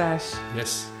luisteraars.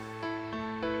 Yes.